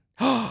interesting.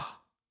 But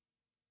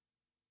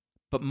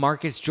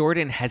Marcus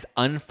Jordan has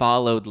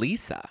unfollowed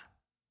Lisa.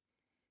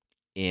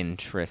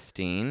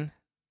 Interesting.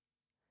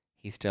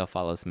 He still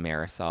follows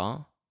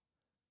Marisol.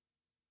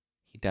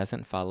 He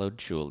doesn't follow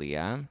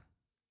Julia.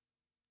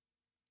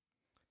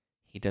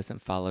 He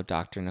doesn't follow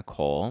Dr.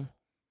 Nicole.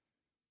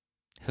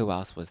 Who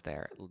else was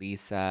there?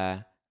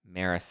 Lisa,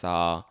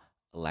 Marisol,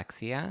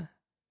 Alexia?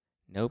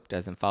 Nope,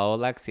 doesn't follow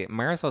Alexia.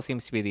 Marisol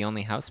seems to be the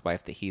only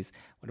housewife that he's...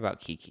 What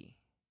about Kiki?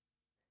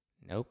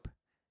 Nope.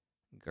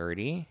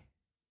 Gertie?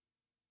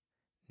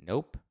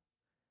 Nope.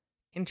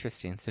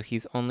 Interesting. So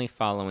he's only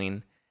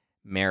following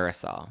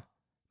Marisol.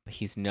 But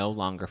he's no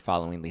longer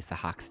following Lisa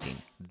Hochstein.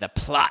 The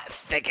plot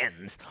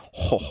thickens.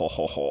 Ho, ho,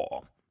 ho,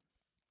 ho.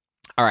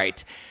 All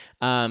right.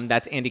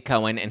 That's Andy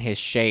Cohen and his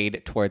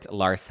shade towards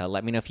Larsa.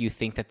 Let me know if you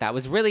think that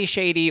was really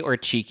shady or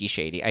cheeky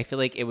shady. I feel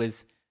like it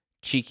was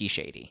cheeky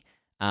shady.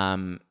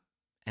 And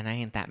I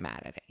ain't that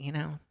mad at it, I ain't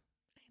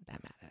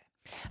that mad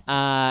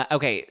at it.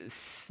 Okay,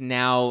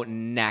 now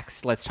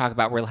next, let's talk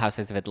about Real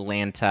Housewives of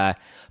Atlanta.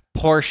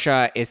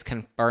 Porsha is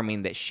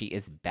confirming that she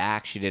is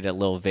back. She did a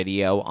little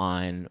video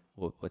on,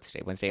 what's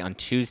today? Wednesday. On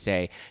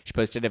Tuesday, she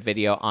posted a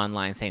video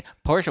online saying,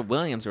 Porsha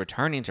Williams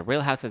returning to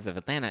Real Housewives of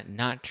Atlanta.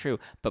 Not true.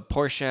 But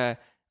Porsha,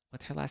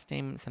 what's her last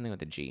name? Something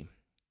with a G.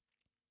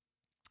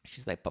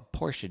 She's like, but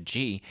Porsha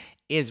G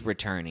is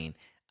returning.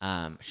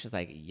 She's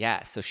like,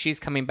 yes. So she's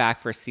coming back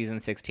for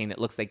season 16. It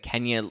looks like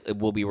Kenya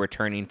will be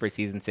returning for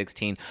season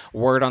 16.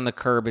 Word on the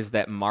curb is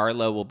that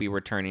Marlo will be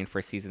returning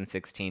for season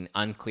 16.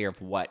 Unclear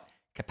of what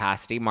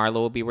capacity Marlo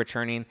will be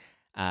returning.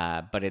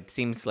 But it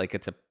seems like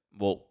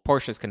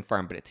Porsha's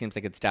confirmed, but it seems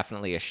like it's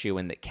definitely a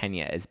shoo-in that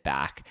Kenya is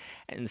back.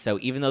 And so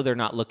even though they're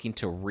not looking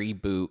to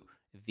reboot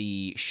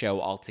the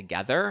show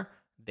altogether,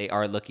 they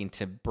are looking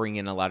to bring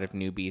in a lot of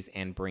newbies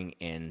and bring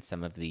in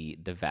some of the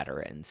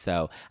veterans.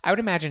 So I would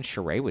imagine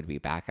Sheree would be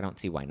back. I don't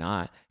see why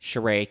not.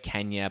 Sheree,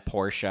 Kenya,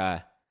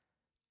 Porsha.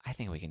 I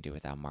think we can do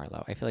without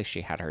Marlo. I feel like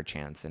she had her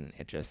chance and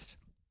it just...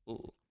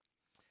 Ooh.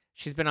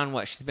 She's been on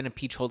what? She's been a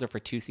peach holder for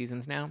 2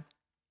 seasons now?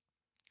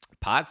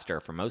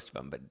 Podster for most of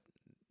them, but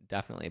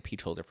definitely a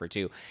peach holder for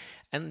 2.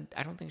 And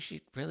I don't think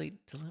she really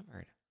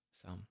delivered.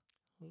 So...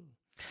 Ooh.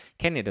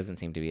 Kenya doesn't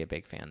seem to be a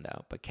big fan,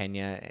 though. But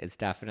Kenya is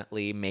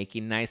definitely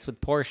making nice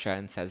with Porsha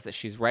and says that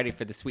she's ready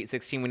for the Sweet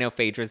 16. We know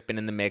Phaedra's been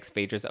in the mix.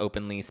 Phaedra's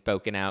openly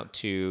spoken out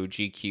to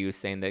GQ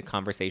saying that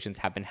conversations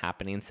have been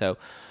happening. So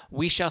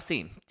we shall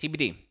see.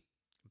 TBD.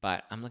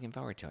 But I'm looking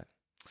forward to it.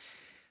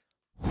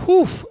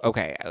 Whew.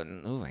 Okay.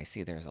 Ooh, I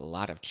see there's a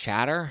lot of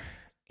chatter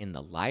in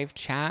the live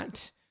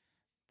chat.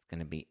 It's going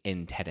to be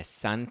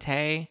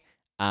interessante.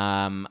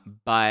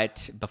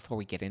 But before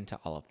we get into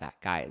all of that,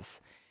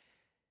 guys...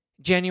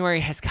 January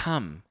has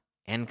come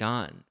and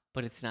gone,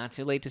 but it's not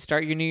too late to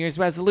start your New Year's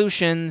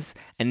resolutions.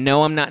 And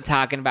no, I'm not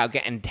talking about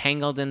getting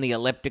tangled in the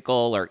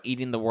elliptical or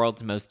eating the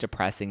world's most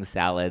depressing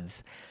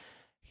salads.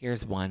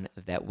 Here's one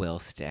that will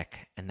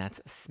stick, and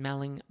that's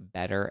smelling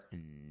better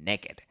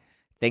naked.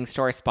 Thanks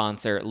to our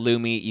sponsor,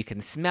 Lumi, you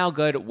can smell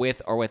good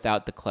with or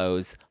without the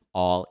clothes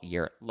all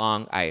year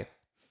long.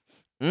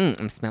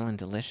 I'm smelling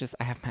delicious.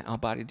 I have my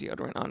all-body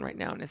deodorant on right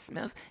now, and it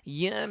smells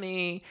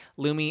yummy.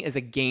 Lumi is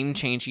a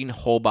game-changing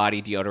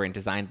whole-body deodorant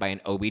designed by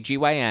an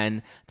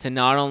OBGYN to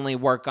not only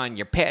work on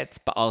your pits,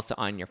 but also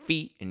on your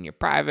feet and your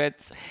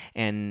privates,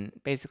 and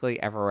basically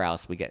everywhere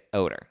else we get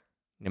odor.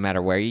 No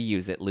matter where you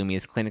use it, Lumi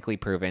is clinically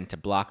proven to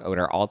block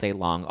odor all day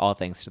long, all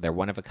thanks to their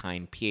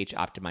one-of-a-kind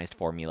pH-optimized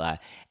formula,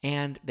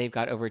 and they've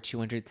got over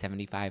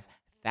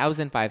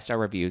 275,000 five-star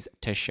reviews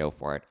to show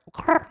for it.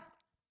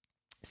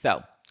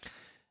 So...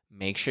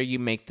 make sure you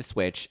make the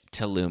switch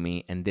to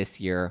Lumi, and this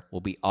year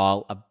will be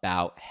all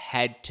about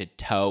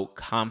head-to-toe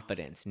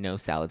confidence. No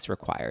salads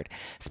required.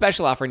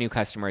 Special offer, new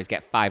customers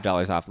get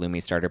 $5 off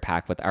Lumi Starter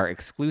Pack with our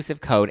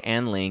exclusive code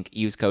and link.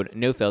 Use code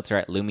NOFILTER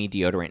at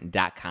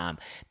LumiDeodorant.com.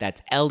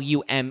 That's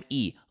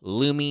L-U-M-E,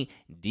 Lumi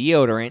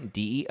Deodorant,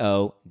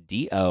 D-E-O-D-O-R-A-N-T,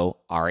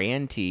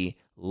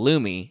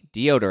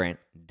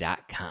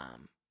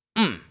 LumiDeodorant.com.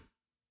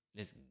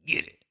 Let's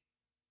get it.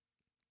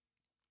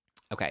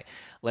 Okay,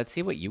 let's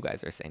see what you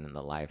guys are saying in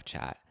the live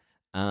chat.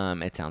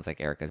 It sounds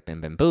like Erica's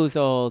been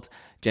bamboozled.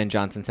 Jen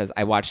Johnson says,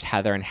 I watched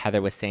Heather, and Heather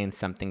was saying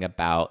something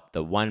about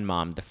the one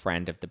mom, the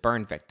friend of the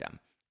burn victim.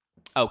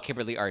 Oh,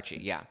 Kimberly Archie,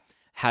 yeah.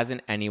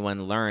 Hasn't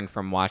anyone learned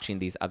from watching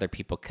these other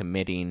people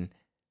committing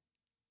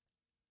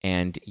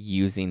and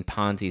using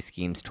Ponzi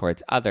schemes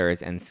towards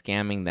others and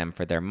scamming them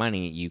for their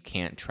money? You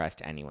can't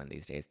trust anyone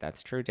these days.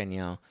 That's true,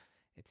 Danielle.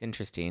 It's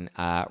interesting.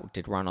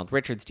 Did Ronald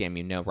Richards DM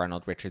you? No,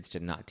 Ronald Richards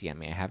did not DM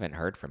me. I haven't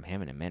heard from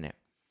him in a minute.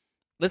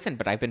 Listen,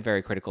 but I've been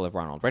very critical of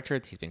Ronald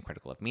Richards. He's been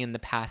critical of me in the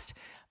past.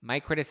 My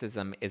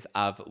criticism is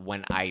of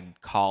when I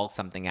call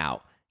something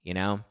out, you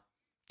know?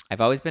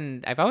 I've always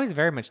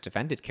very much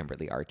defended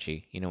Kimberly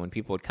Archie. You know, when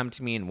people would come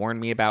to me and warn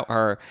me about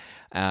her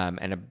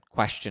and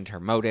questioned her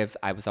motives,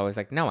 I was always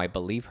like, no, I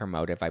believe her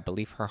motive. I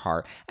believe her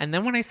heart. And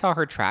then when I saw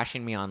her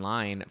trashing me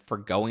online for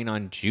going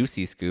on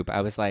Juicy Scoop,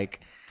 I was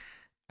like,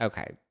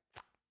 okay,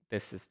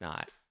 this is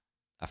not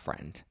a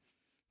friend.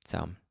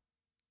 So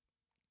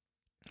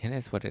it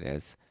is what it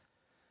is.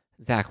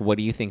 Zach, what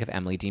do you think of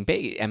Emily D.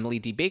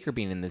 Baker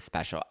being in this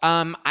special?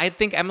 I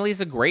think Emily's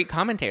a great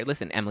commentator.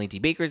 Listen, Emily D.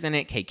 Baker's in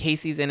it. Kay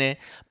Casey's in it,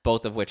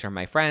 both of which are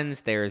my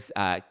friends. There's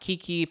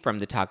Kiki from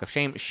The Talk of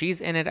Shame.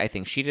 She's in it. I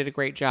think she did a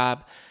great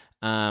job.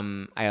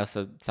 I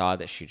also saw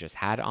that she just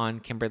had on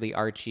Kimberly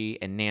Archie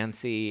and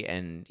Nancy,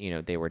 and, you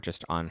know, they were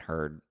just on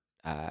her...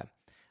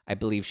 I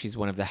believe she's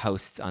one of the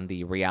hosts on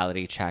the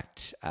Reality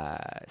Checked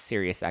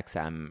Sirius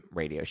XM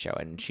radio show,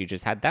 and she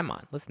just had them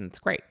on. Listen, it's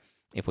great.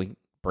 If we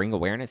bring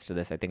awareness to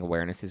this, I think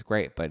awareness is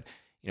great, but,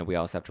 you know, we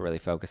also have to really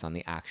focus on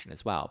the action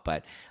as well.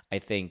 But I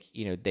think,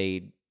 you know,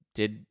 they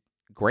did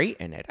great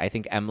in it. I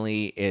think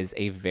Emily is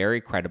a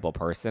very credible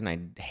person. I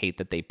hate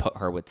that they put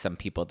her with some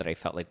people that I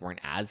felt like weren't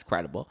as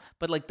credible,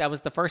 but like that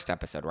was the first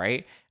episode,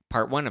 right?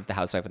 Part 1 of The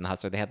Housewife and the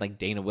Hustler, they had like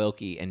Dana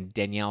Wilkie and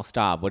Danielle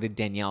Staub. What did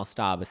Danielle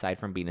Staub, aside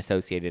from being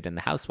associated in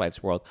the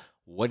Housewives world,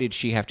 what did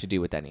she have to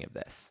do with any of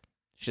this?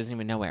 She doesn't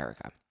even know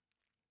Erica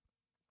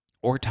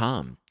or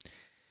Tom.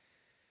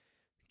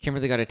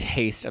 Kimberly got a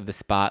taste of the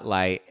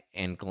spotlight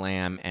and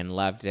glam and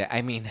loved it.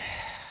 I mean,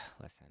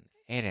 listen,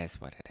 it is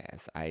what it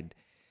is. I'd,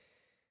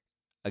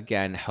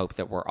 again, hope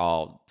that we're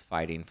all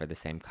fighting for the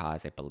same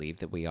cause. I believe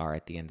that we are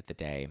at the end of the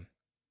day.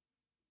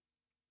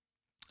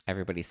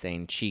 Everybody's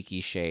saying cheeky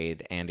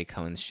shade. Andy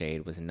Cohen's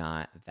shade was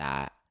not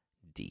that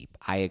deep.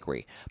 I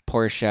agree.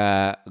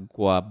 Porsha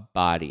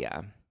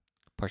Guabadia.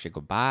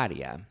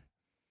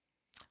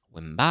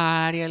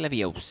 Wimbadia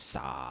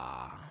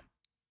Leviosa.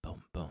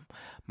 Boom, boom.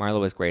 Marla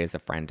was great as a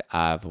friend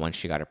of. Once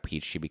she got her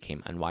peach, she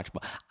became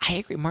unwatchable. I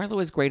agree. Marla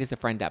was great as a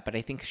friend of, but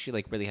I think she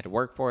really had to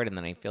work for it. And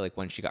then I feel like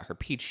when she got her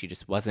peach, she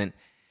just wasn't,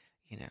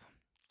 it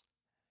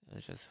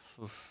was just,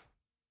 oof.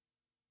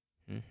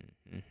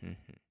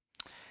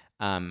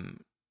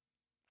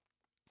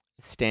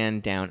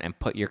 Stand down and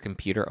put your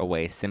computer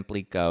away.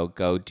 Simply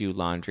go do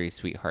laundry,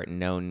 sweetheart.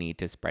 No need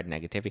to spread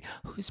negativity.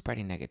 Who's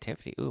spreading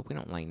negativity? Ooh, we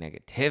don't like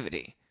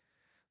negativity.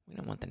 We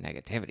don't want the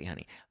negativity,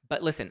 honey.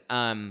 But listen,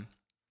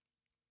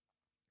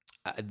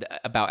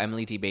 about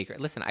Emily D. Baker.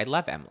 Listen, I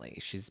love Emily.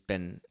 She's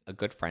been a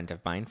good friend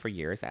of mine for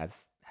years,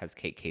 as has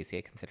Kate Casey.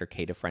 I consider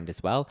Kate a friend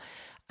as well.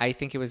 I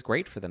think it was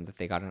great for them that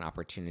they got an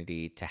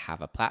opportunity to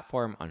have a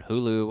platform on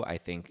Hulu. I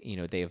think,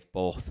 they have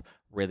both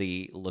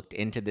really looked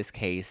into this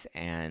case,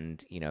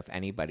 and, if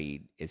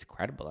anybody is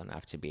credible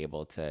enough to be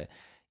able to,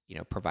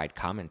 provide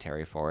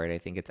commentary for it, I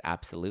think it's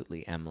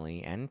absolutely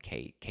Emily and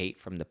Kate. Kate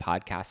from the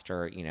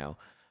podcaster,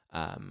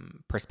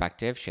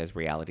 perspective. She has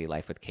Reality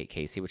Life with Kate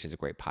Casey, which is a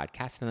great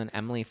podcast. And then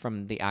Emily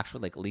from the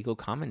actual legal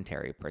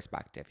commentary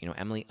perspective.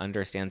 Emily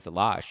understands the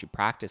law. She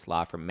practiced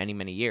law for many,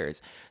 many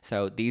years.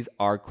 So these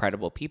are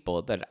credible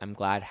people that I'm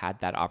glad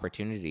had that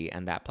opportunity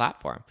and that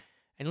platform.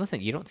 And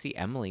listen, you don't see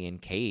Emily and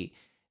Kate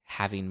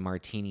having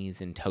martinis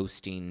and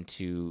toasting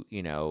to,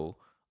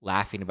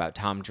 laughing about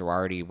Tom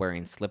Girardi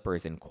wearing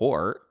slippers in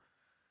court.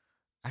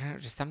 I don't know,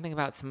 just something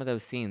about some of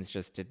those scenes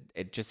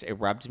it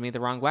rubbed me the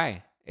wrong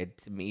way. It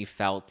to me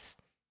felt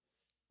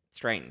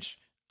strange.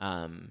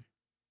 That's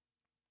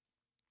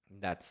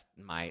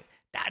my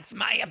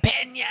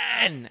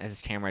opinion,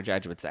 as Tamara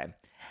Judge would say.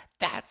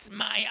 That's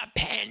my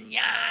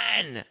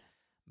opinion.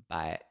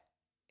 But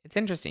it's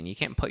interesting. You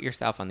can't put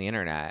yourself on the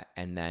internet,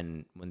 and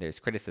then when there's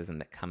criticism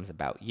that comes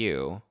about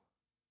you,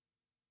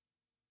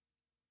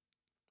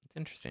 it's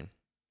interesting.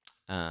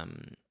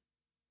 Can't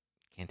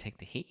take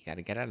the heat. You got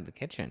to get out of the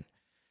kitchen.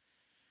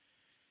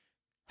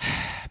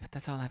 But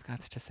that's all I've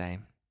got to say.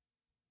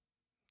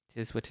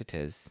 'Tis what it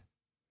is.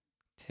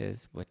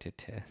 'Tis what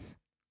it is.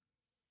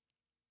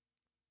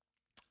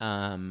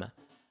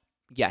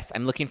 Yes,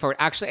 I'm looking forward.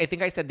 Actually, I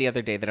think I said the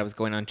other day that I was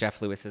going on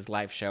Jeff Lewis's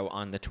live show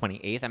on the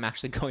 28th. I'm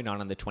actually going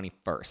on the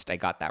 21st. I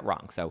got that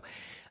wrong. So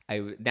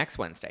next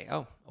Wednesday,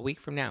 a week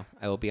from now,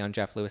 I will be on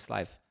Jeff Lewis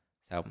Live.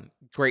 So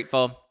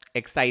grateful,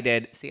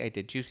 excited. See, I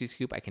did Juicy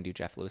Scoop. I can do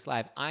Jeff Lewis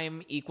Live.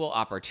 I'm equal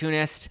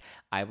opportunist.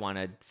 I want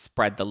to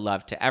spread the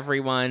love to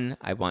everyone.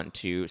 I want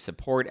to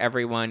support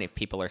everyone. If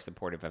people are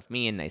supportive of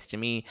me and nice to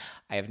me,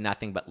 I have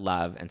nothing but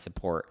love and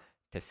support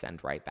to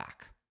send right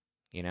back,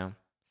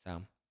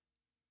 So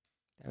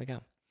there we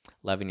go.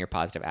 Loving your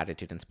positive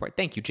attitude and support.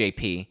 Thank you,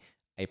 JP.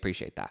 I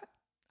appreciate that.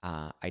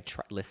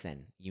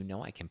 Listen,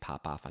 I can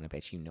pop off on a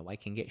bitch. I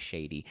can get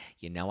shady.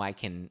 I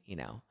can,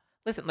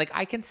 listen,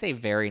 I can say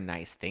very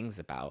nice things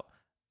about,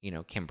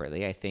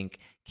 Kimberly. I think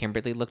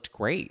Kimberly looked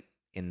great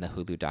in the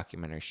Hulu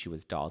documentary. She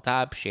was dolled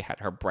up. She had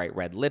her bright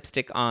red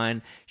lipstick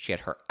on. She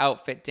had her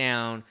outfit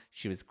down.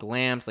 She was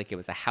glammed like it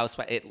was a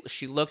housewife.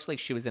 She looked like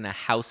she was in a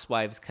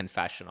housewife's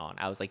confessional. And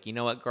I was like, you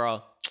know what,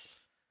 girl?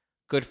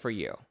 Good for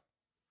you.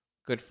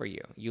 Good for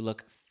you. You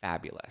look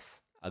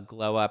fabulous. A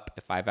glow up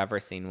if I've ever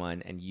seen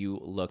one, and you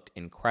looked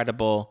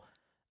incredible.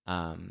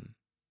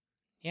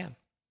 Yeah.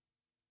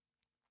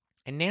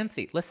 And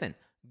Nancy, listen,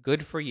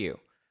 good for you.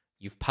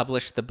 You've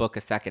published the book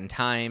a second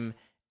time,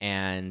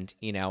 and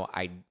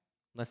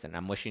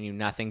I'm wishing you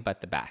nothing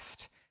but the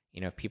best.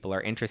 If people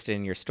are interested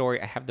in your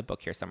story, I have the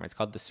book here somewhere. It's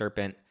called The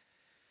Serpent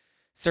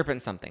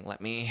something.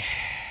 Nancy.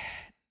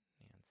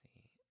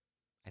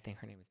 I think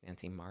her name is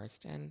Nancy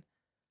Marsden.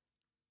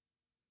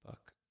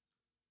 Book.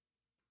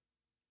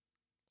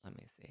 Let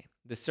me see.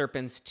 The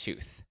Serpent's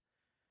Tooth.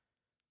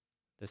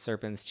 The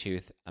Serpent's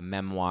Tooth, a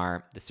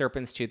memoir. The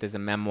Serpent's Tooth is a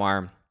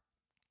memoir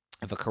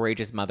of a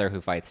courageous mother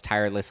who fights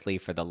tirelessly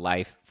for the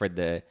life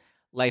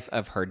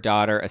of her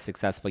daughter, a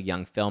successful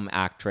young film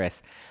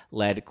actress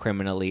led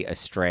criminally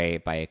astray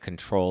by a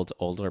controlled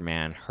older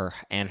man,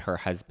 her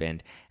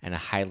husband, and a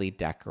highly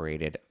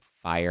decorated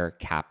fire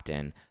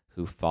captain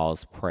who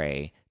falls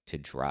prey to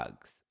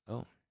drugs.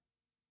 Oh.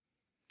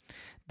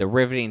 The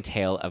riveting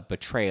tale of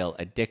betrayal,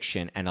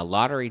 addiction, and a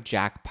lottery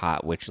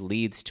jackpot which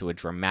leads to a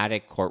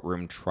dramatic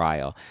courtroom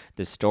trial.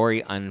 The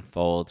story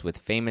unfolds with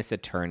famous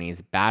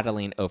attorneys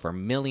battling over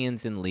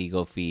millions in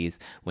legal fees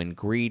when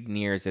greed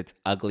nears its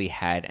ugly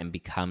head and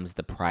becomes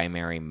the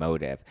primary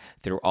motive.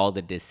 Through all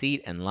the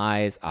deceit and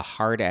lies, a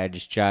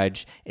hard-edged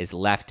judge is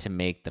left to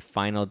make the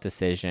final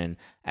decision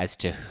as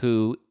to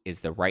who is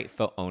the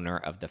rightful owner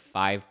of the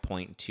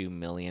 $5.2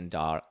 million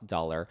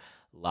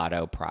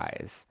lotto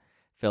prize.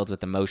 Filled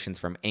with emotions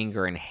from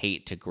anger and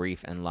hate to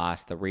grief and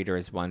loss, the reader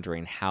is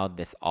wondering how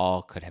this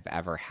all could have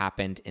ever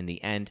happened. In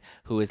the end,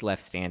 who is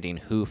left standing,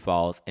 who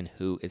falls, and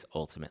who is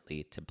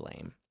ultimately to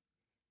blame.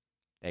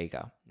 There you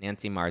go.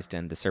 Nancy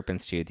Marsden, The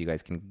Serpent's Tooth. You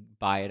guys can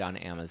buy it on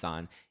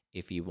Amazon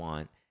if you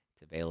want.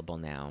 It's available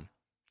now.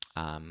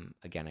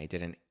 Again, I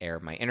didn't air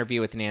my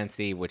interview with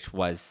Nancy, which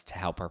was to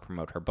help her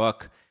promote her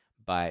book,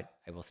 but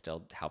I will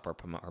still help her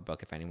promote her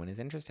book if anyone is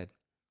interested.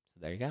 So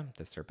there you go,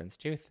 The Serpent's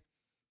Tooth.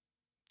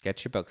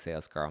 Get your book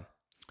sales, girl.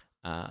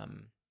 All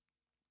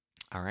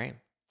right.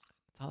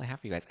 That's all I have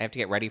for you guys. I have to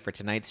get ready for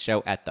tonight's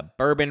show at the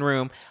Bourbon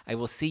Room. I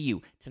will see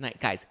you tonight.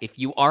 Guys, if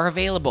you are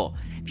available,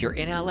 if you're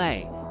in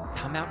LA,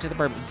 come out to the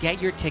Bourbon.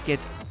 Get your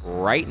tickets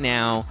right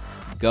now.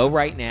 Go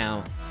right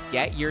now.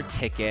 Get your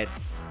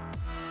tickets.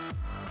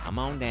 Come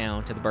on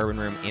down to the Bourbon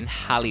Room in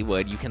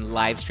Hollywood. You can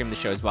live stream the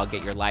show as well.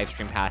 Get your live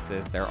stream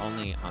passes. They're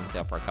only on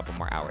sale for a couple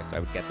more hours, so I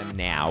would get them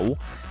now.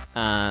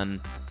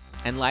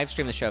 And live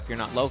stream the show if you're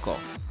not local.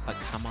 But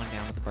come on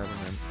down to the Bourbon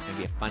Room. It's going to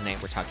be a fun night.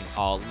 We're talking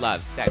all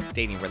love, sex,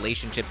 dating,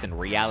 relationships, and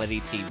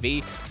reality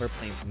TV. We're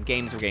playing some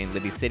games. We're getting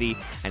Liddy City.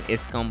 And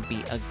it's going to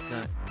be a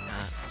good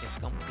time. It's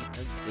going to be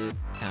a good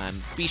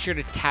time. Be sure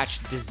to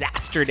catch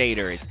Disaster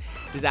Daters.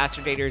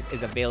 Disaster Daters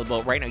is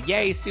available right now.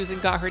 Yay, Susan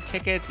got her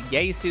tickets.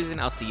 Yay, Susan.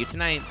 I'll see you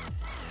tonight.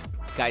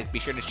 Guys, be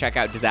sure to check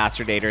out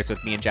Disaster Daters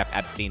with me and Jeff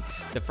Epstein.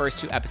 The first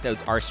 2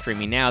 episodes are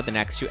streaming now. The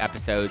next 2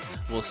 episodes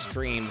will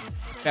stream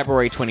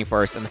February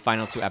 21st, and the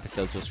final 2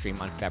 episodes will stream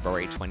on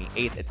February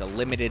 28th. It's a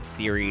limited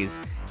series.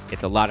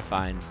 It's a lot of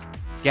fun.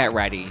 Get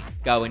ready.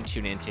 Go and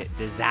tune into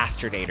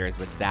Disaster Daters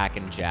with Zach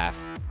and Jeff.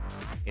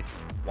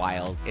 It's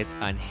wild. It's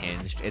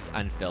unhinged. It's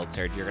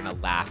unfiltered. You're going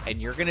to laugh,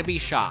 and you're going to be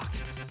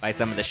shocked by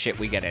some of the shit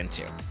we get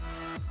into.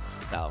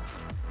 So,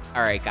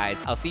 all right, guys.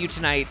 I'll see you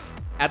tonight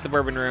at the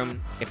Bourbon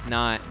Room. If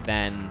not,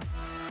 then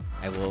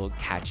I will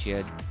catch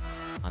you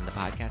on the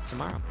podcast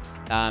tomorrow.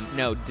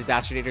 No,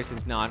 Disaster Daters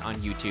is not on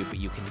YouTube, but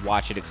you can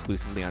watch it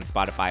exclusively on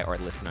Spotify or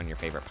listen on your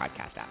favorite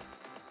podcast app.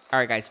 All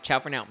right, guys. Ciao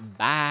for now.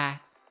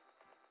 Bye.